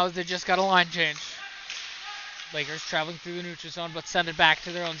up now as they just got a line change. Lakers traveling through the neutral zone but send it back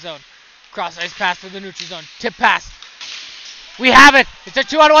to their own zone. Cross ice pass through the neutral zone. Tip pass. We have it. It's a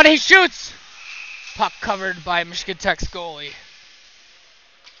 2-on-1. He shoots. Puck covered by Michigan Tech's goalie.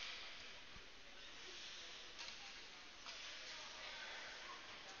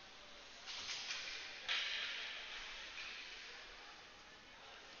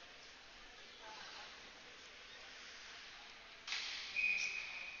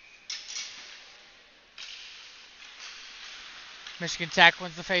 Michigan Tech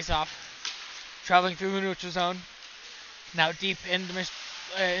wins the faceoff. Traveling through the neutral zone. Now deep into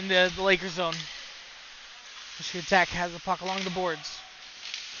the Lakers zone. Michigan Tech has the puck along the boards.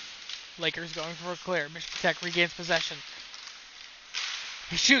 Lakers going for a clear. Michigan Tech regains possession.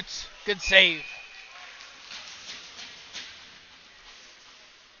 He shoots. Good save.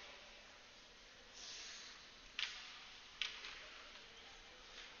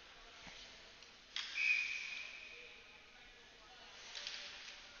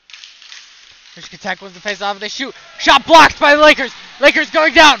 Michigan Tech wins the face-off. They shoot. Shot blocked by the Lakers. Lakers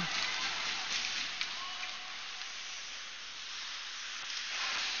going down.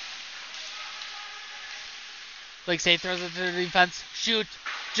 Lake State throws it to the defense. Shoot.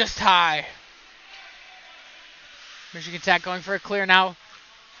 Just high. Michigan Tech going for a clear now.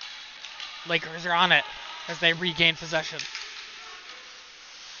 Lakers are on it as they regain possession.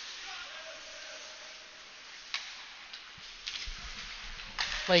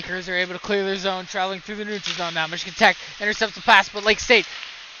 Lakers are able to clear their zone, traveling through the neutral zone now. Michigan Tech intercepts the pass, but Lake State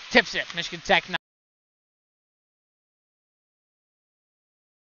tips it. Michigan Tech now.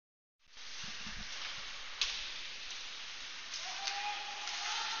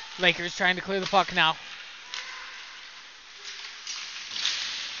 Lakers trying to clear the puck now.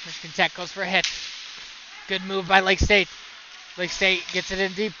 Michigan Tech goes for a hit. Good move by Lake State. Lake State gets it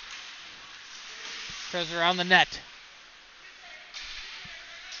in deep. Throws it around the net.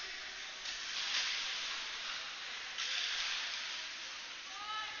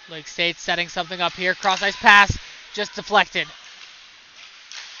 Lake State setting something up here. Cross ice pass. Just deflected.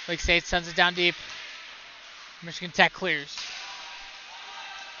 Lake State sends it down deep. Michigan Tech clears.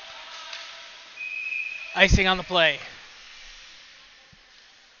 Icing on the play.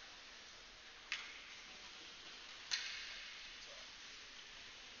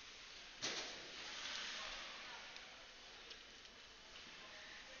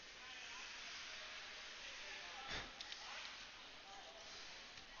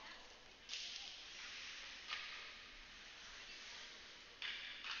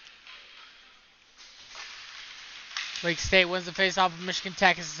 Lake State wins the face-off of Michigan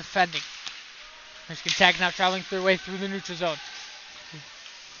Tech as defending. Michigan Tech now traveling their way through the neutral zone.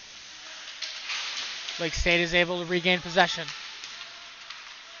 Lake State is able to regain possession.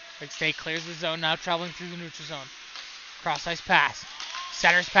 Lake State clears the zone, now traveling through the neutral zone. Cross ice pass.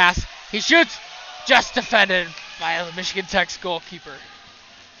 Center's pass. He shoots! Just defended by Michigan Tech's goalkeeper.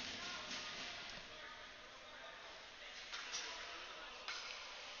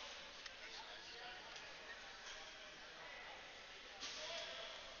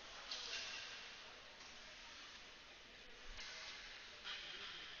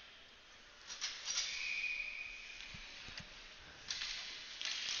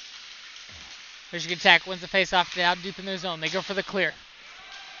 Michigan Tech wins the faceoff down deep in their zone. They go for the clear.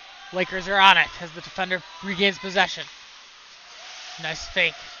 Lakers are on it as the defender regains possession. Nice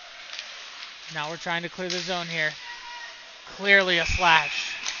fake. Now we're trying to clear the zone here. Clearly a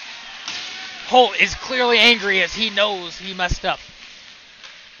slash. Holt is clearly angry as he knows he messed up.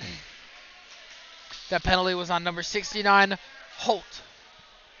 That penalty was on number 69, Holt.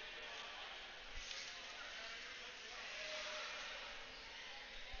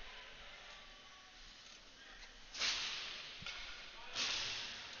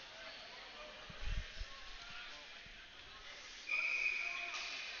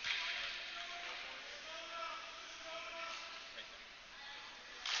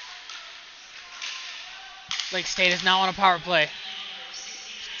 Lake State is now on a power play.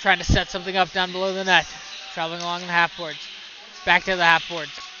 Trying to set something up down below the net. Traveling along the half boards. Back to the half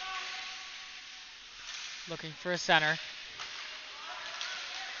boards. Looking for a center.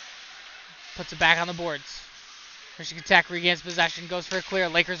 Puts it back on the boards. Michigan Tech regains possession. Goes for a clear.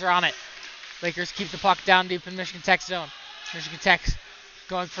 Lakers are on it. Lakers keep the puck down deep in Michigan Tech's zone. Michigan Tech's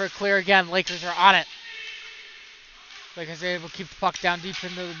going for a clear again. Lakers are on it. Lakers are able to keep the puck down deep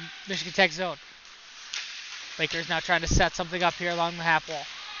in the Michigan Tech zone. Lakers now trying to set something up here along the half wall.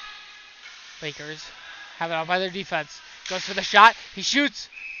 Lakers have it out by their defense. Goes for the shot. He shoots.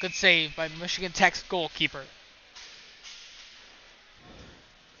 Good save by Michigan Tech's goalkeeper.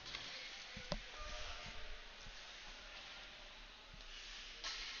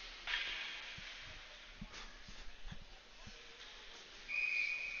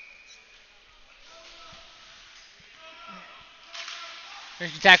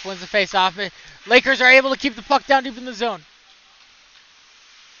 Michigan Tech wins the face-off. Lakers are able to keep the puck down deep in the zone.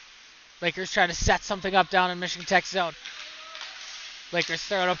 Lakers trying to set something up down in Michigan Tech's zone. Lakers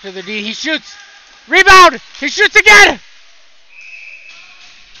throw it up to the D. He shoots. Rebound. He shoots again.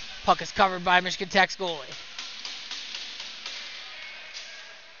 Puck is covered by Michigan Tech's goalie.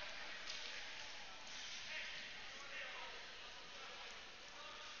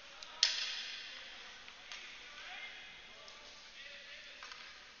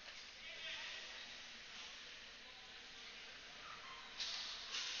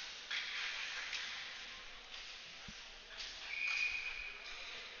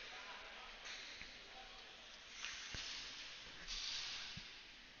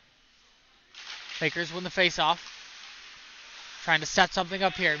 Lakers win the face-off. Trying to set something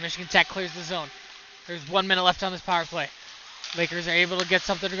up here. Michigan Tech clears the zone. There's 1 minute left on this power play. Lakers are able to get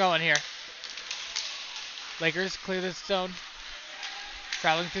something going here. Lakers clear this zone.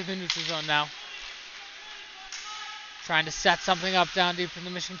 Traveling through the neutral zone now. Trying to set something up down deep in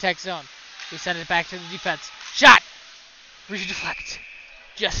the Michigan Tech zone. We send it back to the defense. Shot! Redeflect.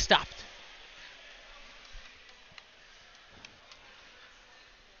 Just stopped.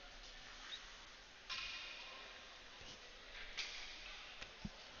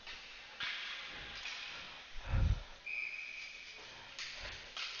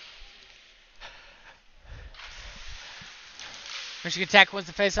 Michigan Tech wins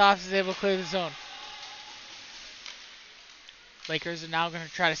the face-off, is able to clear the zone. Lakers are now going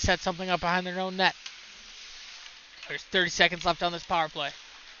to try to set something up behind their own net. There's 30 seconds left on this power play.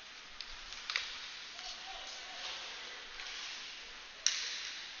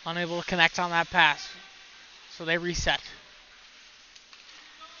 Unable to connect on that pass, so they reset.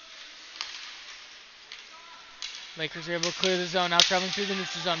 Lakers are able to clear the zone, now traveling through the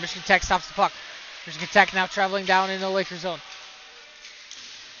neutral zone. Michigan Tech stops the puck. Michigan Tech now traveling down in the Lakers zone.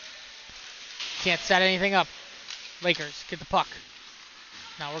 Can't set anything up. Lakers get the puck.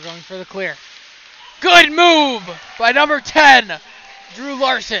 Now we're going for the clear. Good move by number 10, Drew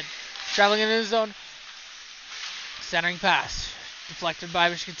Larson. Traveling into the zone. Centering pass. Deflected by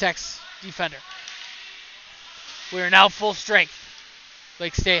Michigan Tech's defender. We are now full strength.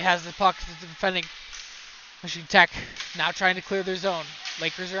 Lake State has the puck. Defending. Michigan Tech now trying to clear their zone.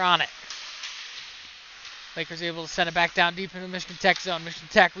 Lakers are on it. Lakers able to send it back down deep into Michigan Tech zone. Michigan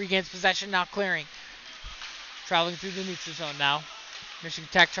Tech regains possession, now clearing. Traveling through the neutral zone now. Michigan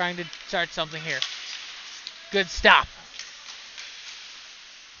Tech trying to start something here. Good stop.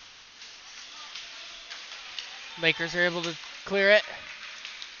 Lakers are able to clear it.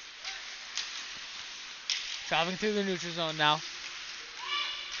 Traveling through the neutral zone now.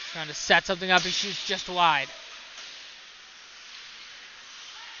 Trying to set something up. He shoots just wide.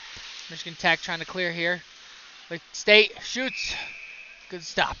 Michigan Tech trying to clear here. Lake State shoots. Good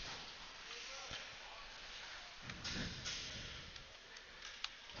stop.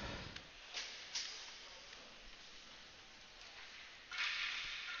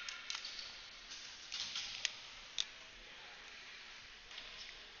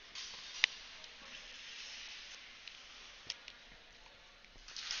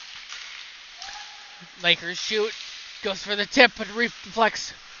 Lakers shoot. Goes for the tip, but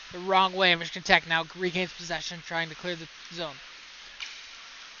reflects the wrong way. Michigan Tech now regains possession, trying to clear the zone.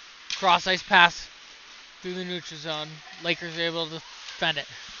 Cross ice pass through the neutral zone. Lakers are able to defend it.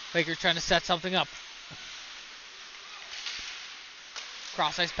 Lakers trying to set something up.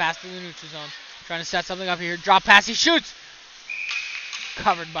 Cross ice pass through the neutral zone. Trying to set something up here. Drop pass. He shoots.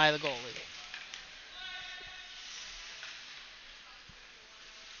 Covered by the goalie.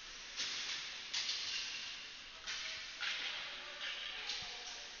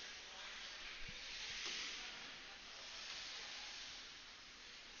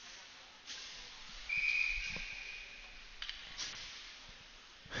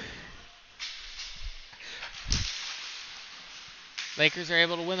 Lakers are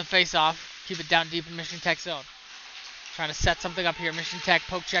able to win the face-off, keep it down deep in Michigan Tech zone. Trying to set something up here. Michigan Tech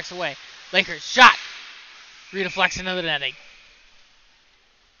poke checks away. Lakers, shot! Redeflects into the netting.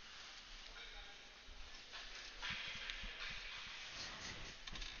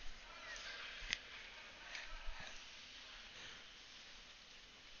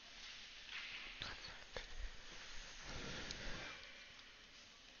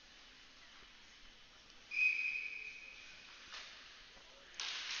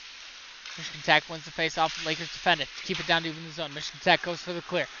 Michigan Tech wins the face-off. Lakers defend it. Keep it down deep in the zone. Michigan Tech goes for the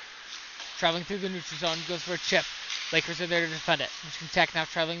clear. Traveling through the neutral zone, goes for a chip. Lakers are there to defend it. Michigan Tech now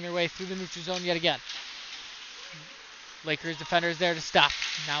traveling their way through the neutral zone yet again. Lakers defenders there to stop.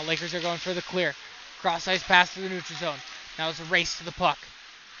 Now Lakers are going for the clear. Cross ice pass through the neutral zone. Now it's a race to the puck.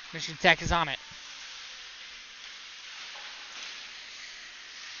 Michigan Tech is on it.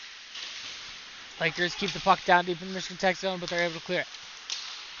 Lakers keep the puck down deep in the Michigan Tech zone, but they're able to clear it.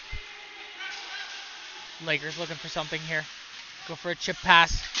 Lakers looking for something here. Go for a chip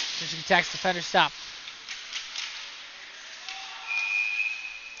pass. Michigan Tech's defender stop.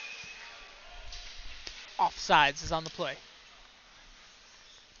 Offsides is on the play.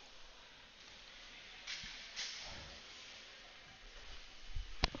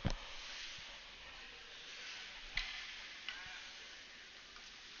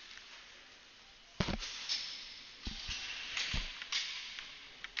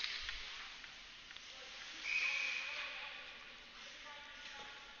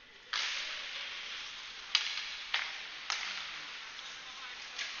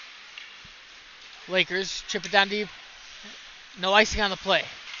 Lakers chip it down deep. No icing on the play.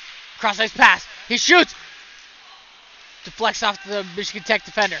 Cross ice pass. He shoots. Deflects off the Michigan Tech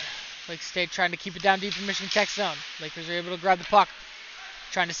defender. Lake State trying to keep it down deep in Michigan Tech zone. Lakers are able to grab the puck.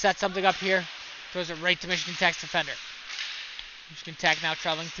 Trying to set something up here. Throws it right to Michigan Tech's defender. Michigan Tech now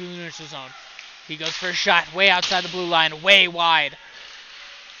traveling through the neutral zone. He goes for a shot way outside the blue line. Way wide.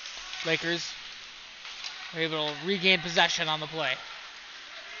 Lakers are able to regain possession on the play.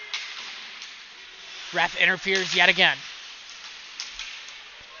 Ref interferes yet again.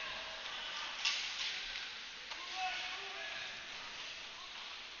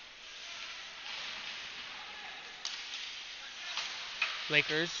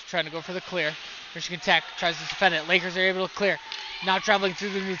 Lakers trying to go for the clear. Michigan Tech tries to defend it. Lakers are able to clear. Now traveling through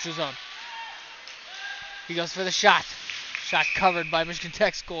the neutral zone. He goes for the shot. Shot covered by Michigan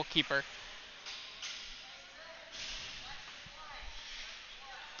Tech's goalkeeper.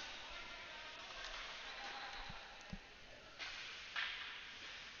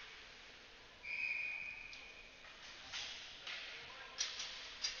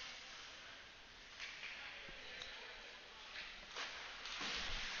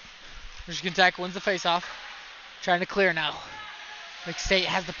 Michigan Tech wins the faceoff. Trying to clear now. Lake State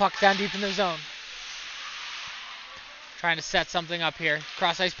has the puck down deep in their zone. Trying to set something up here.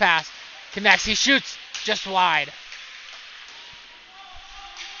 Cross ice pass. Connects. He shoots just wide.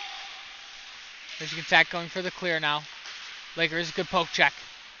 Michigan Tech going for the clear now. Lakers, good poke check.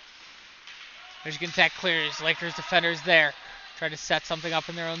 Michigan Tech clears. Lakers defenders there. Trying to set something up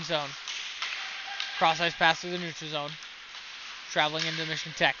in their own zone. Cross ice pass through the neutral zone. Traveling into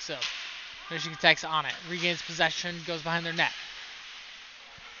Michigan Tech zone. Michigan Tech's on it. Regains possession. Goes behind their net.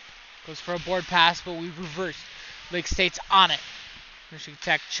 Goes for a board pass, but we reverse. Lake State's on it. Michigan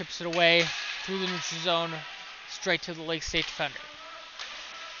Tech chips it away through the neutral zone. Straight to the Lake State defender.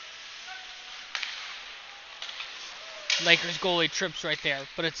 Lakers goalie trips right there,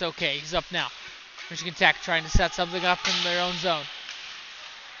 but it's okay. He's up now. Michigan Tech trying to set something up in their own zone.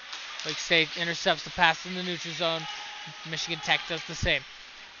 Lake State intercepts the pass in the neutral zone. Michigan Tech does the same.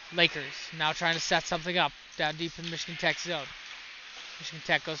 Lakers now trying to set something up down deep in Michigan Tech's zone. Michigan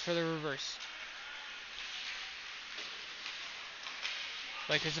Tech goes for the reverse.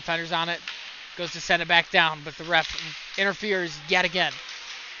 Lakers defenders on it. Goes to send it back down, but the ref interferes yet again.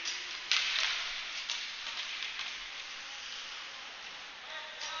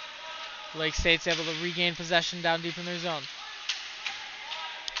 Lake State's able to regain possession down deep in their zone.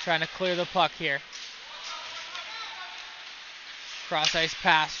 Trying to clear the puck here. Cross ice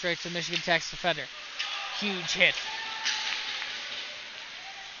pass straight to Michigan Tech's defender. Huge hit.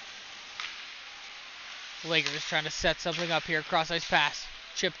 Lakers trying to set something up here. Cross ice pass.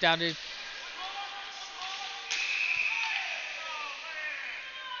 Chip down to...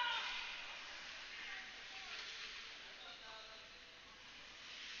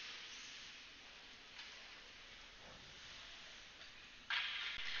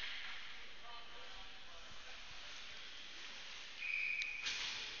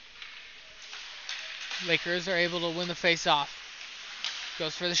 Lakers are able to win the face-off.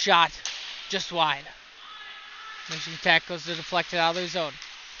 goes for the shot. Just wide. Michigan Tech goes to deflect it out of their zone.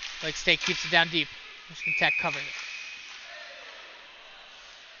 Lake State keeps it down deep. Michigan Tech covers it.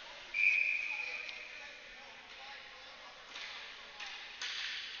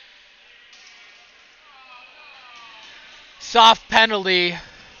 Soft penalty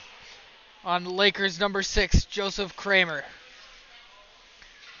on Lakers number 6, Joseph Kramer.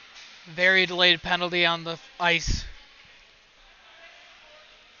 Very delayed penalty on the ice.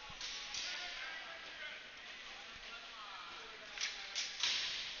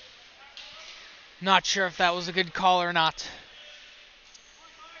 Not sure if that was a good call or not.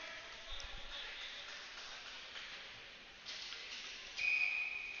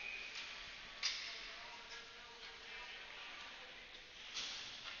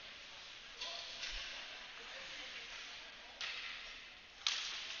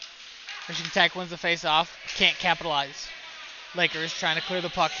 Michigan Tech wins the face-off. Can't capitalize. Lakers trying to clear the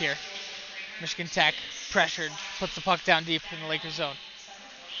puck here. Michigan Tech pressured. Puts the puck down deep in the Lakers zone.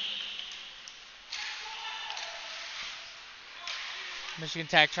 Michigan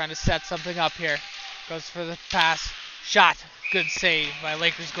Tech trying to set something up here. Goes for the pass. Shot. Good save by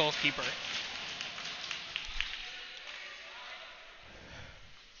Lakers goalkeeper.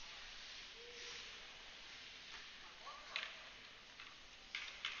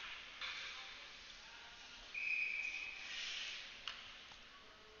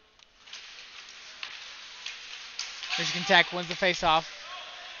 Michigan Tech wins the face-off.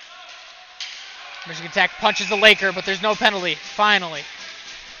 Michigan Tech punches the Laker, but there's no penalty. Finally.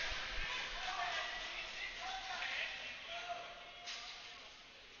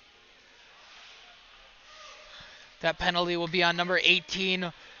 That penalty will be on number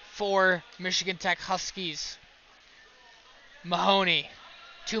 18 for Michigan Tech Huskies. Mahoney.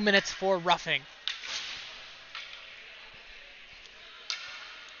 2 minutes for roughing.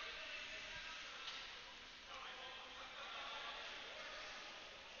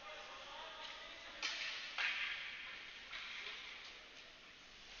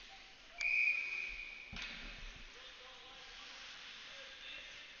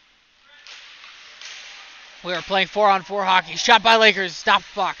 We are playing 4-on-4 hockey. Shot by Lakers. Stop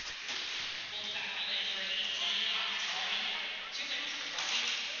blocked.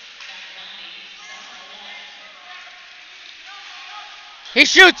 He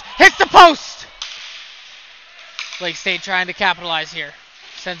shoots. Hits the post. Lake State trying to capitalize here.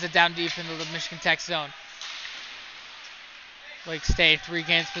 Sends it down deep into the Michigan Tech zone. Lake State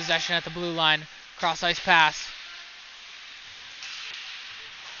regains possession at the blue line. Cross ice pass.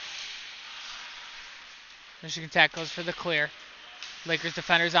 Michigan Tech goes for the clear. Lakers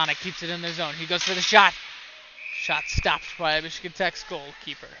defenders on it. Keeps it in their zone. He goes for the shot. Shot stopped by Michigan Tech's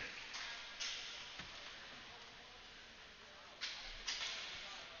goalkeeper.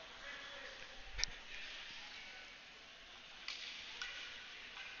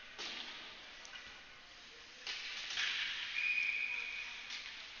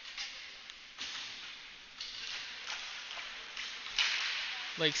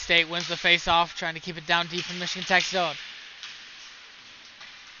 Lake State wins the face-off, trying to keep it down deep in Michigan Tech's zone.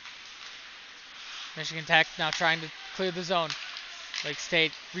 Michigan Tech now trying to clear the zone. Lake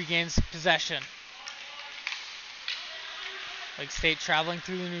State regains possession. Lake State traveling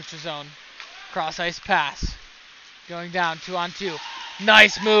through the neutral zone. Cross ice pass. Going down 2-on-2.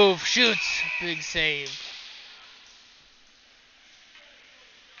 Nice move. Shoots. Big save.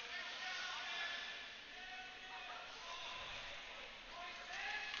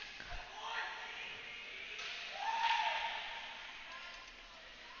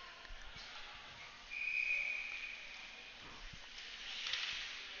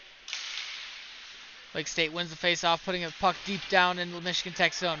 Lake State wins the face-off, putting a puck deep down in the Michigan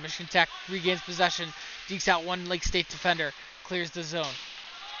Tech zone. Michigan Tech regains possession, dekes out one Lake State defender, clears the zone.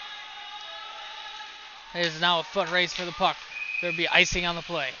 It is now a foot race for the puck. There will be icing on the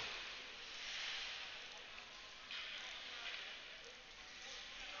play.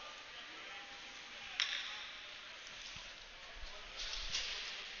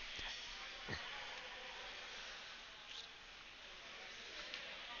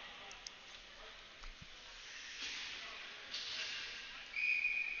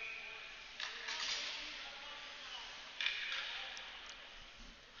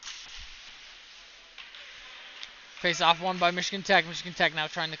 Face off won by Michigan Tech. Michigan Tech now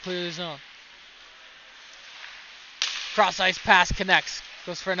trying to clear the zone. Cross ice pass connects.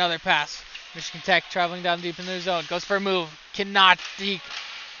 Goes for another pass. Michigan Tech traveling down deep in their zone. Goes for a move. Cannot deke.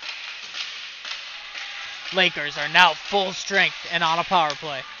 Lakers are now full strength and on a power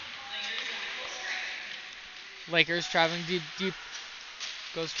play. Lakers traveling deep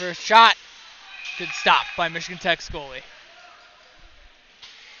Goes for a shot. Good stop by Michigan Tech's goalie.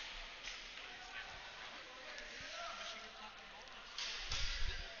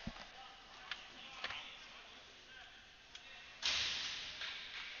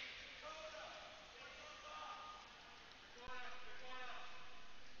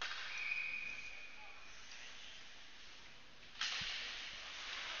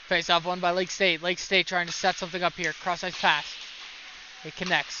 Face-off won by Lake State. Lake State trying to set something up here. Cross-ice pass. It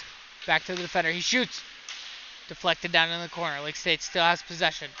connects. Back to the defender. He shoots. Deflected down in the corner. Lake State still has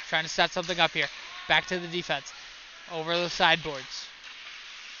possession. Trying to set something up here. Back to the defense. Over the sideboards.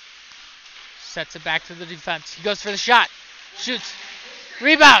 Sets it back to the defense. He goes for the shot. Shoots.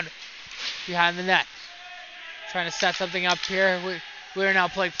 Rebound. Behind the net. Trying to set something up here. We are now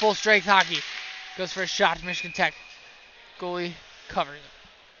playing full-strength hockey. Goes for a shot. Michigan Tech. Goalie covers it.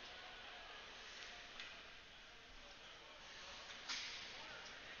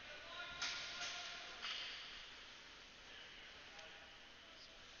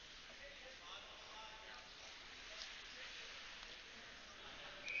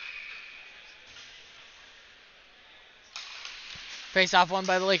 Face-off won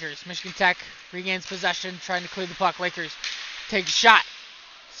by the Lakers. Michigan Tech regains possession, trying to clear the puck. Lakers take a shot.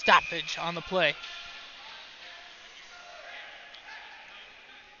 Stoppage on the play.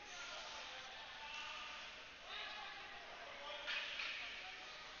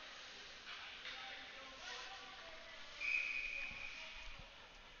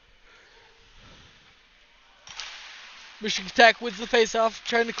 Michigan Tech wins the face-off,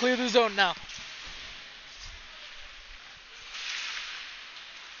 trying to clear the zone now.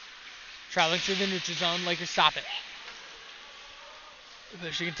 Traveling through the neutral zone, Lakers stop it.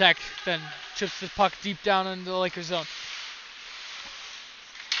 Michigan Tech then chips the puck deep down into the Lakers zone.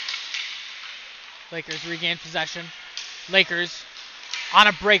 Lakers regain possession. Lakers on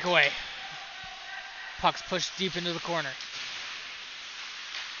a breakaway. Puck's pushed deep into the corner.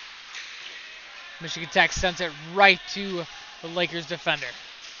 Michigan Tech sends it right to the Lakers defender.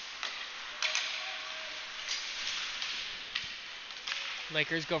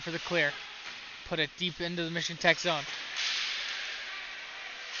 Lakers go for the clear. Put it deep into the Michigan Tech zone.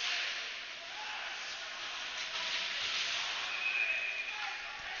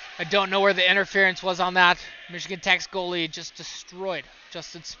 I don't know where the interference was on that. Michigan Tech's goalie just destroyed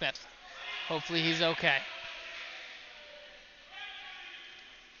Justin Smith. Hopefully he's okay.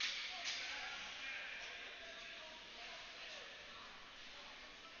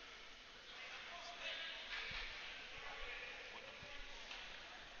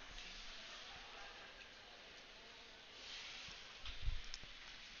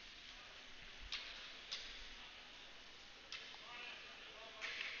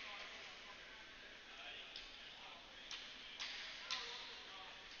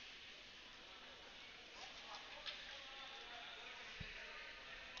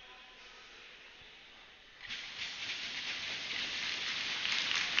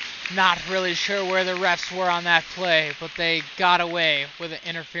 Not really sure where the refs were on that play, but they got away with an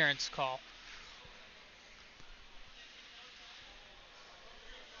interference call.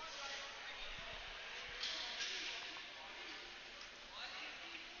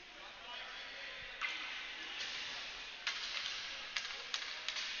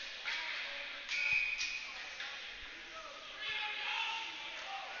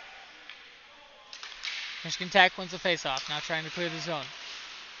 Michigan Tech wins the faceoff, now trying to clear the zone.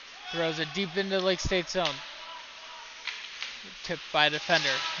 Throws it deep into Lake State zone. Tipped by a defender.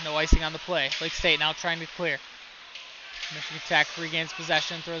 No icing on the play. Lake State now trying to clear. Michigan Tech regains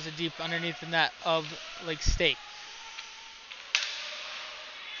possession. Throws it deep underneath the net of Lake State.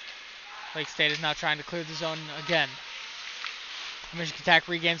 Lake State is now trying to clear the zone again. Michigan Tech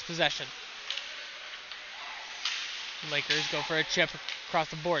regains possession. Lakers go for a chip across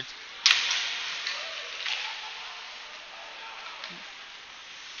the boards.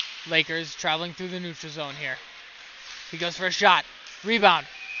 Lakers traveling through the neutral zone here. He goes for a shot. Rebound.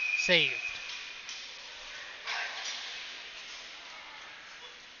 Saved.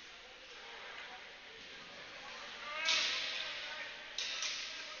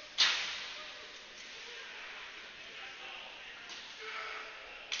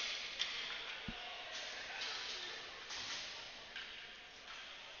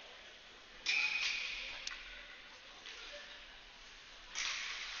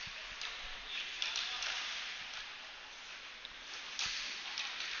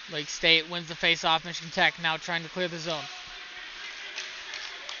 Lake State wins the face-off. Michigan Tech now trying to clear the zone.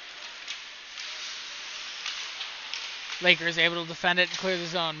 Lakers able to defend it and clear the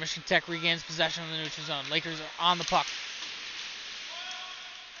zone. Michigan Tech regains possession of the neutral zone. Lakers are on the puck.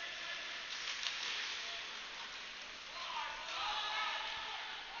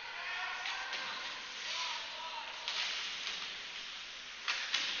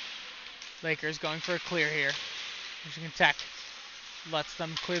 Lakers going for a clear here. Michigan Tech lets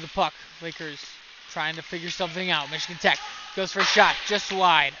them clear the puck. Lakers trying to figure something out. Michigan Tech goes for a shot just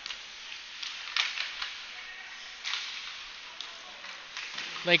wide.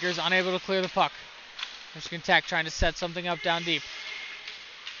 Lakers unable to clear the puck. Michigan Tech trying to set something up down deep.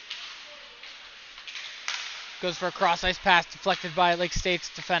 Goes for a cross-ice pass deflected by Lake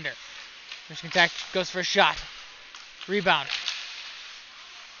State's defender. Michigan Tech goes for a shot. Rebound.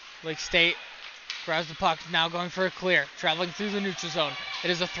 Lake State grabs the puck, now going for a clear. Traveling through the neutral zone. It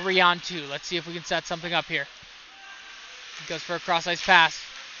is a 3-on-2. Let's see if we can set something up here. Goes for a cross-ice pass.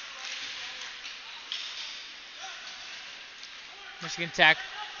 Michigan Tech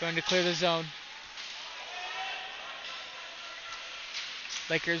going to clear the zone.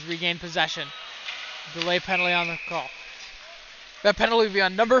 Lakers regain possession. Delay penalty on the call. That penalty will be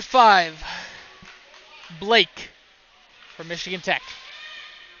on number 5, Blake, for Michigan Tech.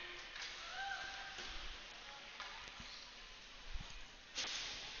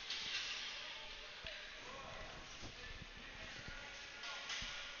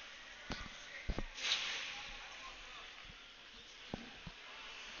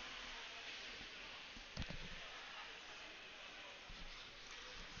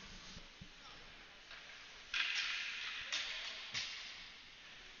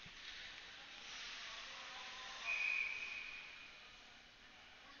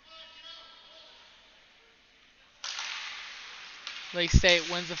 Lake State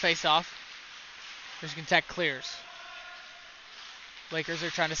wins the face-off. Michigan Tech clears. Lakers are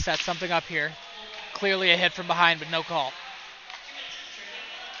trying to set something up here. Clearly a hit from behind, but no call.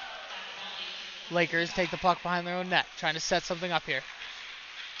 Lakers take the puck behind their own net, trying to set something up here.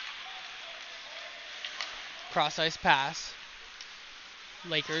 Cross-ice pass.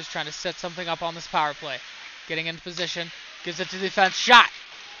 Lakers trying to set something up on this power play. Getting into position, gives it to the defense. Shot!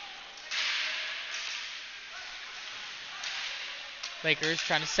 Lakers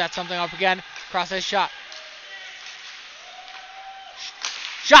trying to set something up again. Cross-ice shot.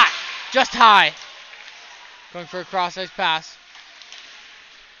 Shot! Just high. Going for a cross-ice pass.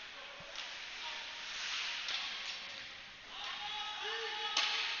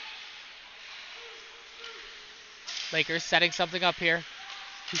 Lakers setting something up here.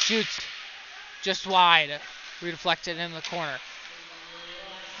 He shoots just wide. Redeflected in the corner.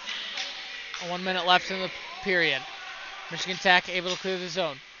 1 minute left in the period. Michigan Tech able to clear the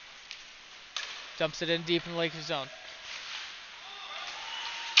zone. Dumps it in deep in the Lakers zone.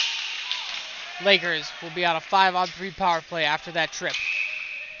 Lakers will be on a 5-on-3 power play after that trip.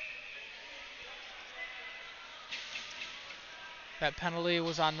 That penalty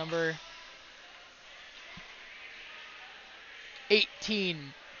was on number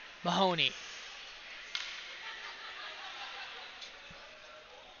 18, Mahoney.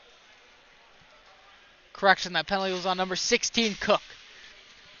 Correction, that penalty was on number 16, Cook.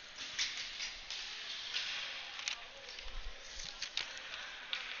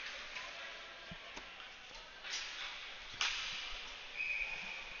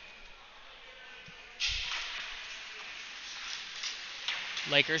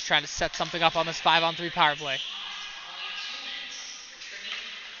 Lakers trying to set something up on this 5-on-3 power play.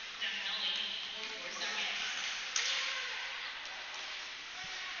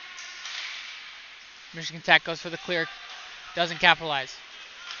 Michigan Tech goes for the clear, doesn't capitalize.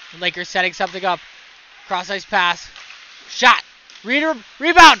 The Lakers setting something up. Cross-ice pass. Shot.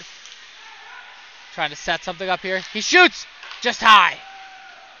 Rebound. Trying to set something up here. He shoots. Just high.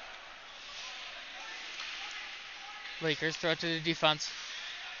 Lakers throw it to the defense.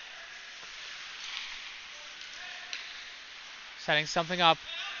 Setting something up.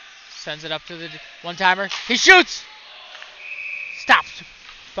 Sends it up to the one-timer. He shoots. Stopped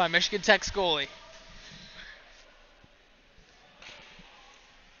by Michigan Tech's goalie.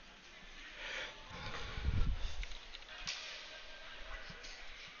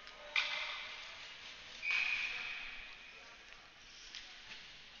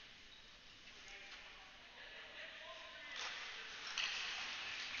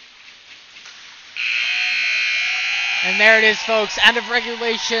 And there it is, folks. End of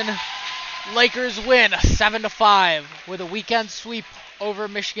regulation. Lakers win 7-5 with a weekend sweep over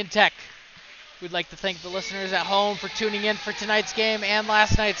Michigan Tech. We'd like to thank the listeners at home for tuning in for tonight's game and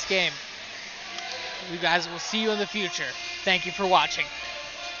last night's game. You guys will see you in the future. Thank you for watching.